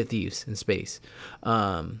like Sea of Thieves in space.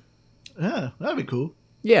 Yeah, that'd be cool.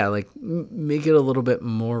 Yeah, like make it a little bit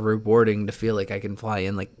more rewarding to feel like I can fly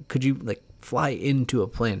in. Like, could you like fly into a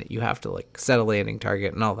planet? You have to like set a landing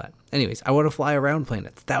target and all that. Anyways, I want to fly around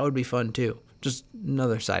planets. That would be fun too. Just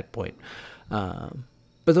another side point.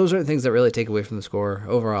 But those aren't things that really take away from the score.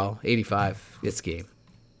 Overall, 85. It's game.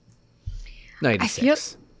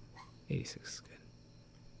 96. 86 is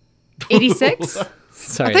good. 86?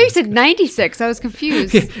 Sorry. I thought you said 96. I was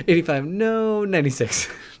confused. 85. No, 96.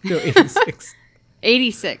 No, 86.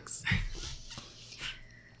 86.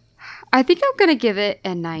 I think I'm going to give it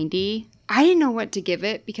a 90. I didn't know what to give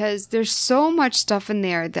it because there's so much stuff in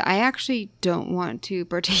there that I actually don't want to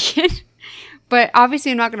partake in. But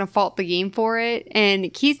obviously I'm not going to fault the game for it.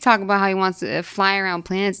 And Keith's talking about how he wants to fly around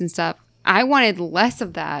planets and stuff. I wanted less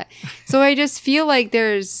of that. So I just feel like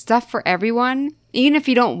there's stuff for everyone. Even if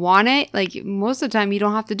you don't want it, like most of the time you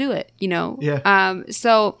don't have to do it, you know? Yeah.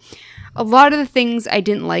 So a lot of the things I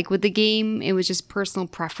didn't like with the game, it was just personal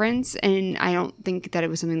preference. And I don't think that it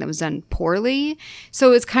was something that was done poorly.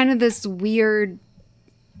 So it's kind of this weird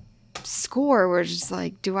score where it's just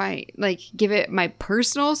like, do I like give it my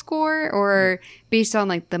personal score or based on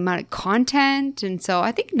like the amount of content? And so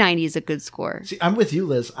I think 90 is a good score. See, I'm with you,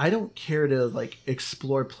 Liz. I don't care to like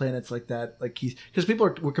explore planets like that, like because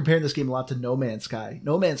we're comparing this game a lot to No Man's Sky.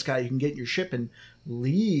 No Man's Sky, you can get in your ship and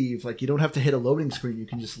leave. Like you don't have to hit a loading screen. You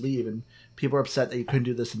can just leave. And people are upset that you couldn't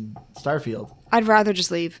do this in Starfield. I'd rather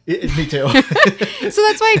just leave. Me too. So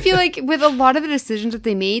that's why I feel like with a lot of the decisions that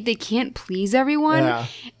they made, they can't please everyone. Yeah.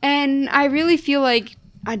 And I really feel like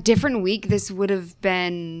a different week, this would have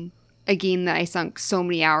been a game that I sunk so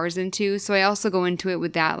many hours into. So I also go into it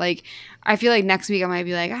with that. Like, I feel like next week I might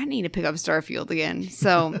be like, I need to pick up Starfield again.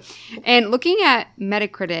 So, and looking at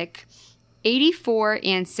Metacritic, 84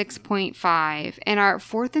 and 6.5. And our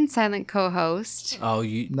fourth and silent co-host. Oh,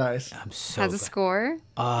 you nice. I'm so has a score.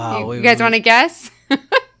 Oh, you guys want to guess?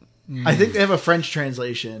 I think they have a French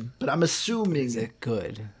translation, but I'm assuming. Is it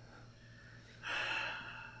good?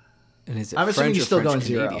 And is it I'm assuming French he's or still French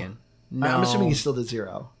going Canadian? 0. No, I'm assuming he's still to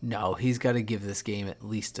 0. No, he's got to give this game at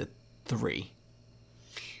least a 3.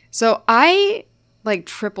 So I like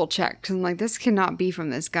triple checked because I'm like, this cannot be from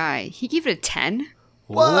this guy. He gave it a 10.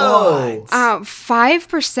 Whoa!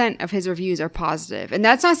 5% of his reviews are positive, and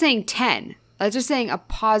that's not saying 10. That's just saying a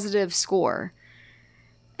positive score.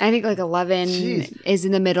 I think like 11 is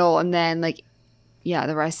in the middle, and then like, yeah,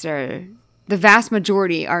 the rest are the vast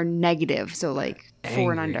majority are negative. So like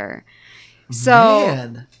 4 and under.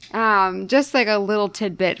 So, just like a little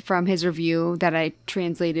tidbit from his review that I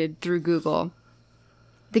translated through Google.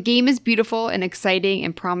 The game is beautiful and exciting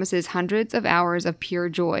and promises hundreds of hours of pure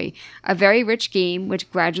joy. A very rich game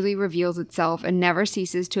which gradually reveals itself and never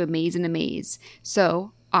ceases to amaze and amaze.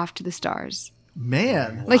 So, off to the stars.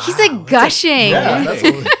 Man. Like, he's like gushing.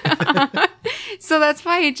 That's So that's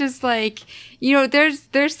why it just like, you know,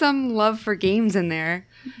 there's some love for games in there.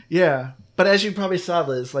 Yeah. But as you probably saw,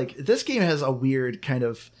 Liz, like this game has a weird kind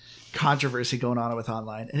of controversy going on with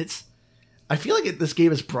online. And I feel like this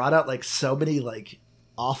game has brought out like so many like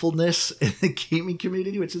awfulness in the gaming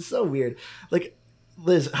community, which is so weird. Like,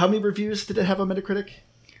 Liz, how many reviews did it have on Metacritic?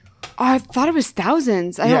 Oh, I thought it was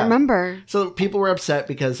thousands. I don't remember. So people were upset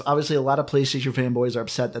because obviously a lot of PlayStation fanboys are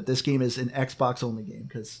upset that this game is an Xbox only game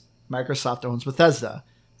because Microsoft owns Bethesda.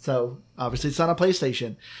 So obviously it's not a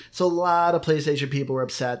PlayStation. So a lot of PlayStation people were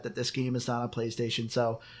upset that this game is not on PlayStation.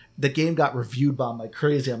 So the game got review bombed like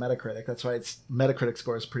crazy on Metacritic. That's why its Metacritic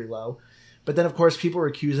score is pretty low. But then of course people were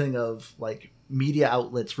accusing of like media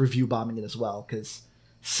outlets review bombing it as well because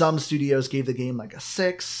some studios gave the game like a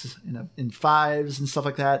 6 in 5s and stuff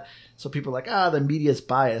like that. So people are like, the media's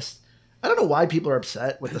biased. I don't know why people are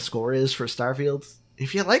upset what the score is for Starfield.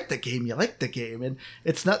 If you like the game, you like the game. And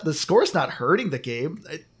it's not, the score's not hurting the game.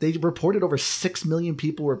 They reported over 6 million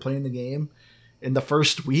people were playing the game in the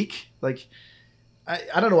first week. Like,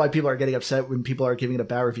 I don't know why people are getting upset when people are giving it a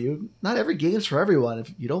bad review. Not every game's for everyone.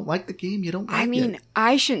 If you don't like the game, you don't like it. I mean,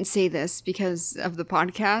 I shouldn't say this because of the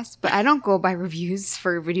podcast, but I don't go by reviews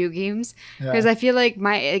for video games because I feel like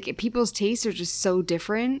people's tastes are just so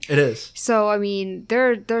different. It is. So, I mean,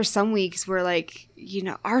 there are some weeks where like, you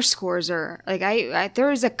know, our scores are like, there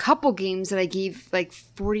was a couple games that I gave like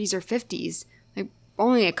 40s or 50s, like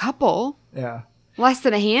only a couple. Yeah. Less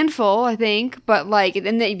than a handful, I think, but like,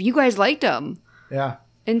 and you guys liked them. Yeah.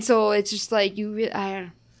 And so it's just like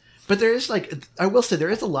But there is like, I will say there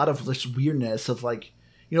is a lot of this weirdness of like,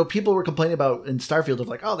 you know, people were complaining about in Starfield of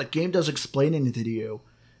like, oh, the game doesn't explain anything to you.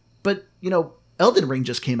 But, you know, Elden Ring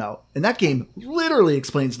just came out and that game literally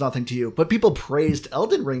explains nothing to you. But people praised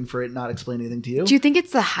Elden Ring for it not explaining anything to you. Do you think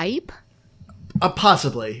it's the hype?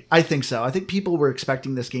 Possibly. I think so. I think people were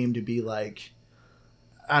expecting this game to be like,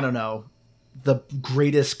 I don't know, the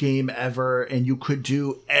greatest game ever and you could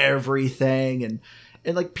do everything and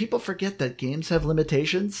like people forget that games have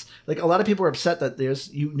limitations. Like a lot of people are upset that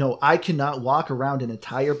there's, you know, I cannot walk around an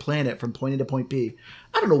entire planet from point A to point B.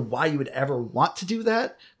 I don't know why you would ever want to do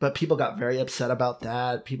that, but people got very upset about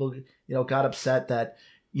that. People, you know, got upset that,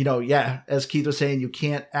 you know, yeah, as Keith was saying, you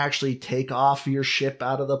can't actually take off your ship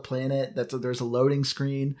out of the planet. There's a loading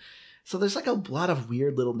screen. So there's like a lot of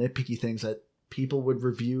weird little nitpicky things that people would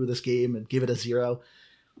review this game and give it a 0.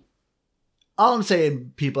 All I'm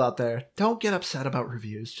saying, people out there, don't get upset about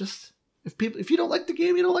reviews. Just if you don't like the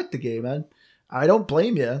game, you don't like the game, man. I don't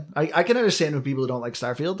blame you. I can understand when people don't like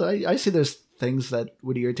Starfield. I see there's things that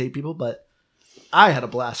would irritate people, but I had a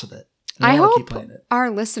blast with it. I hope our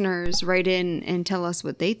listeners write in and tell us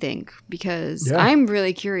what they think because I'm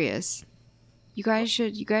really curious. You guys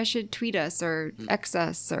should tweet us or X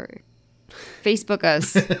us or Facebook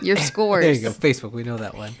us your scores. There you go, Facebook. We know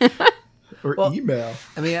that one. Or email.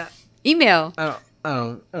 I mean, email. I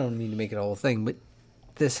don't mean to make it a whole thing, but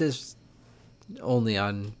this is only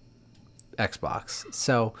on Xbox,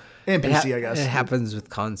 so and PC. I guess it happens with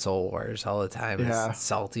console wars all the time. Yeah. It's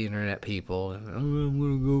salty internet people. I'm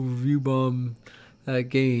gonna go review bomb that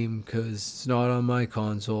game because it's not on my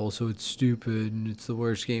console, so it's stupid and it's the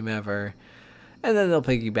worst game ever. And then they'll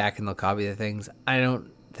piggyback and they'll copy the things. I don't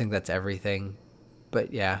think that's everything,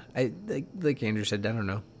 but yeah, I like Andrew said, I don't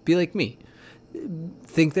know, be like me,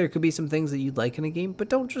 think there could be some things that you'd like in a game, but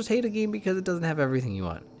don't just hate a game because it doesn't have everything you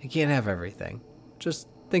want. It can't have everything. Just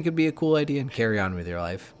think it'd be a cool idea and carry on with your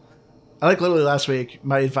life. I like literally last week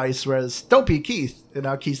my advice was don't be Keith, and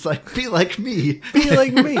now Keith's like, be like me. Be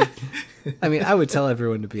like me. I mean, I would tell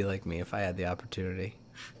everyone to be like me if I had the opportunity.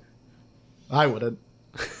 I wouldn't.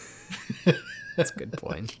 That's a good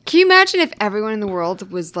point. Can you imagine if everyone in the world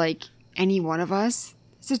was like any one of us?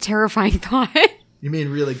 It's a terrifying thought. You mean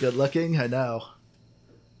really good looking? I know.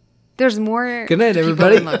 There's more. Good night,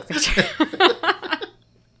 everybody.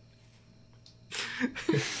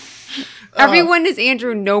 Everyone is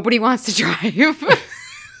Andrew. Nobody wants to drive.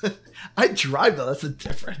 I drive though. That's the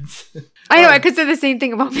difference. I know. I could say the same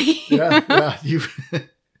thing about me. Yeah. You.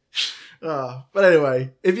 But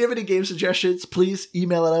anyway, if you have any game suggestions, please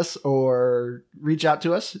email us or reach out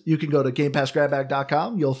to us. You can go to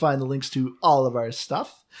GamePassGrabBag.com. You'll find the links to all of our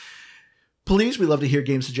stuff. Please, we love to hear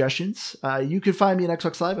game suggestions. You can find me on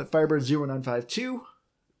Xbox Live at Firebird0952.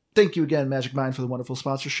 Thank you again, Magic Mind, for the wonderful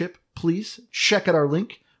sponsorship. Please check out our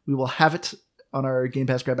link. We will have it on our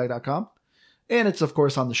GamePassGrabBag.com. And it's, of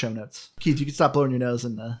course, on the show notes. Keith, you can stop blowing your nose.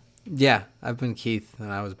 Yeah, I've been Keith,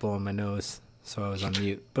 and I was blowing my nose, so I was on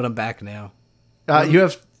mute. But I'm back now. You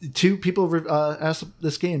have 2 people asked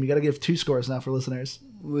this game. You got to give 2 scores now for listeners.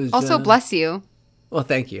 Also, bless you. Well,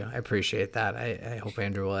 thank you. I appreciate that. I hope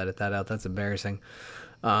Andrew will edit that out. That's embarrassing.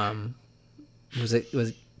 Was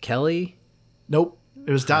it Kelly? Nope.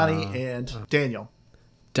 It was Donnie and Daniel.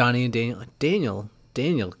 Donnie and Daniel.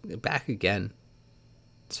 Daniel, back again.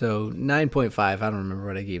 So 9.5. I don't remember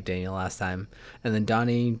what I gave Daniel last time. And then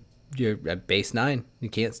Donnie, you're at base 9. You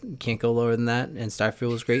can't go lower than that. And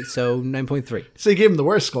Starfield was great, so 9.3. So you gave him the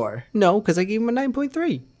worst score? No, because I gave him a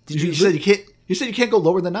 9.3. You said you can't. You said you can't go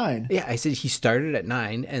lower than 9. Yeah, I said he started at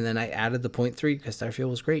 9, and then I added the 0.3 because Starfield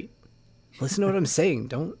was great. Listen to what I'm saying.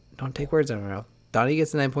 Don't take words out of my mouth. Donnie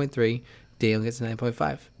gets a 9.3. Daniel gets a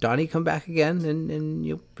 9.5. Donnie, come back again, and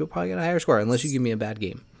you'll probably get a higher score unless you give me a bad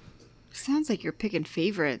game. Sounds like you're picking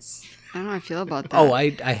favorites. I don't know how I feel about that. Oh, I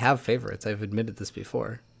have favorites. I've admitted this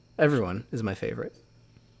before. Everyone is my favorite.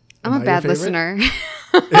 I'm a bad listener.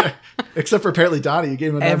 Yeah, except for apparently Donnie. You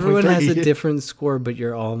gave him a 9.3. Everyone has a different score, but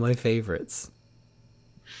you're all my favorites.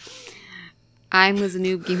 I'm Liz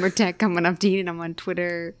Noob Gamer Tech coming up to you, and I'm on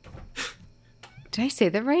Twitter. Did I say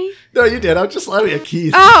that right? No, you did. I'm just laughing at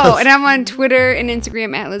Keith. Oh, and I'm on Twitter and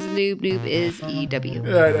Instagram at LizNoob. Noob is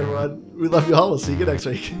EW. All right, everyone. We love you all. We'll see you next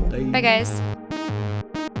week. Bye, guys.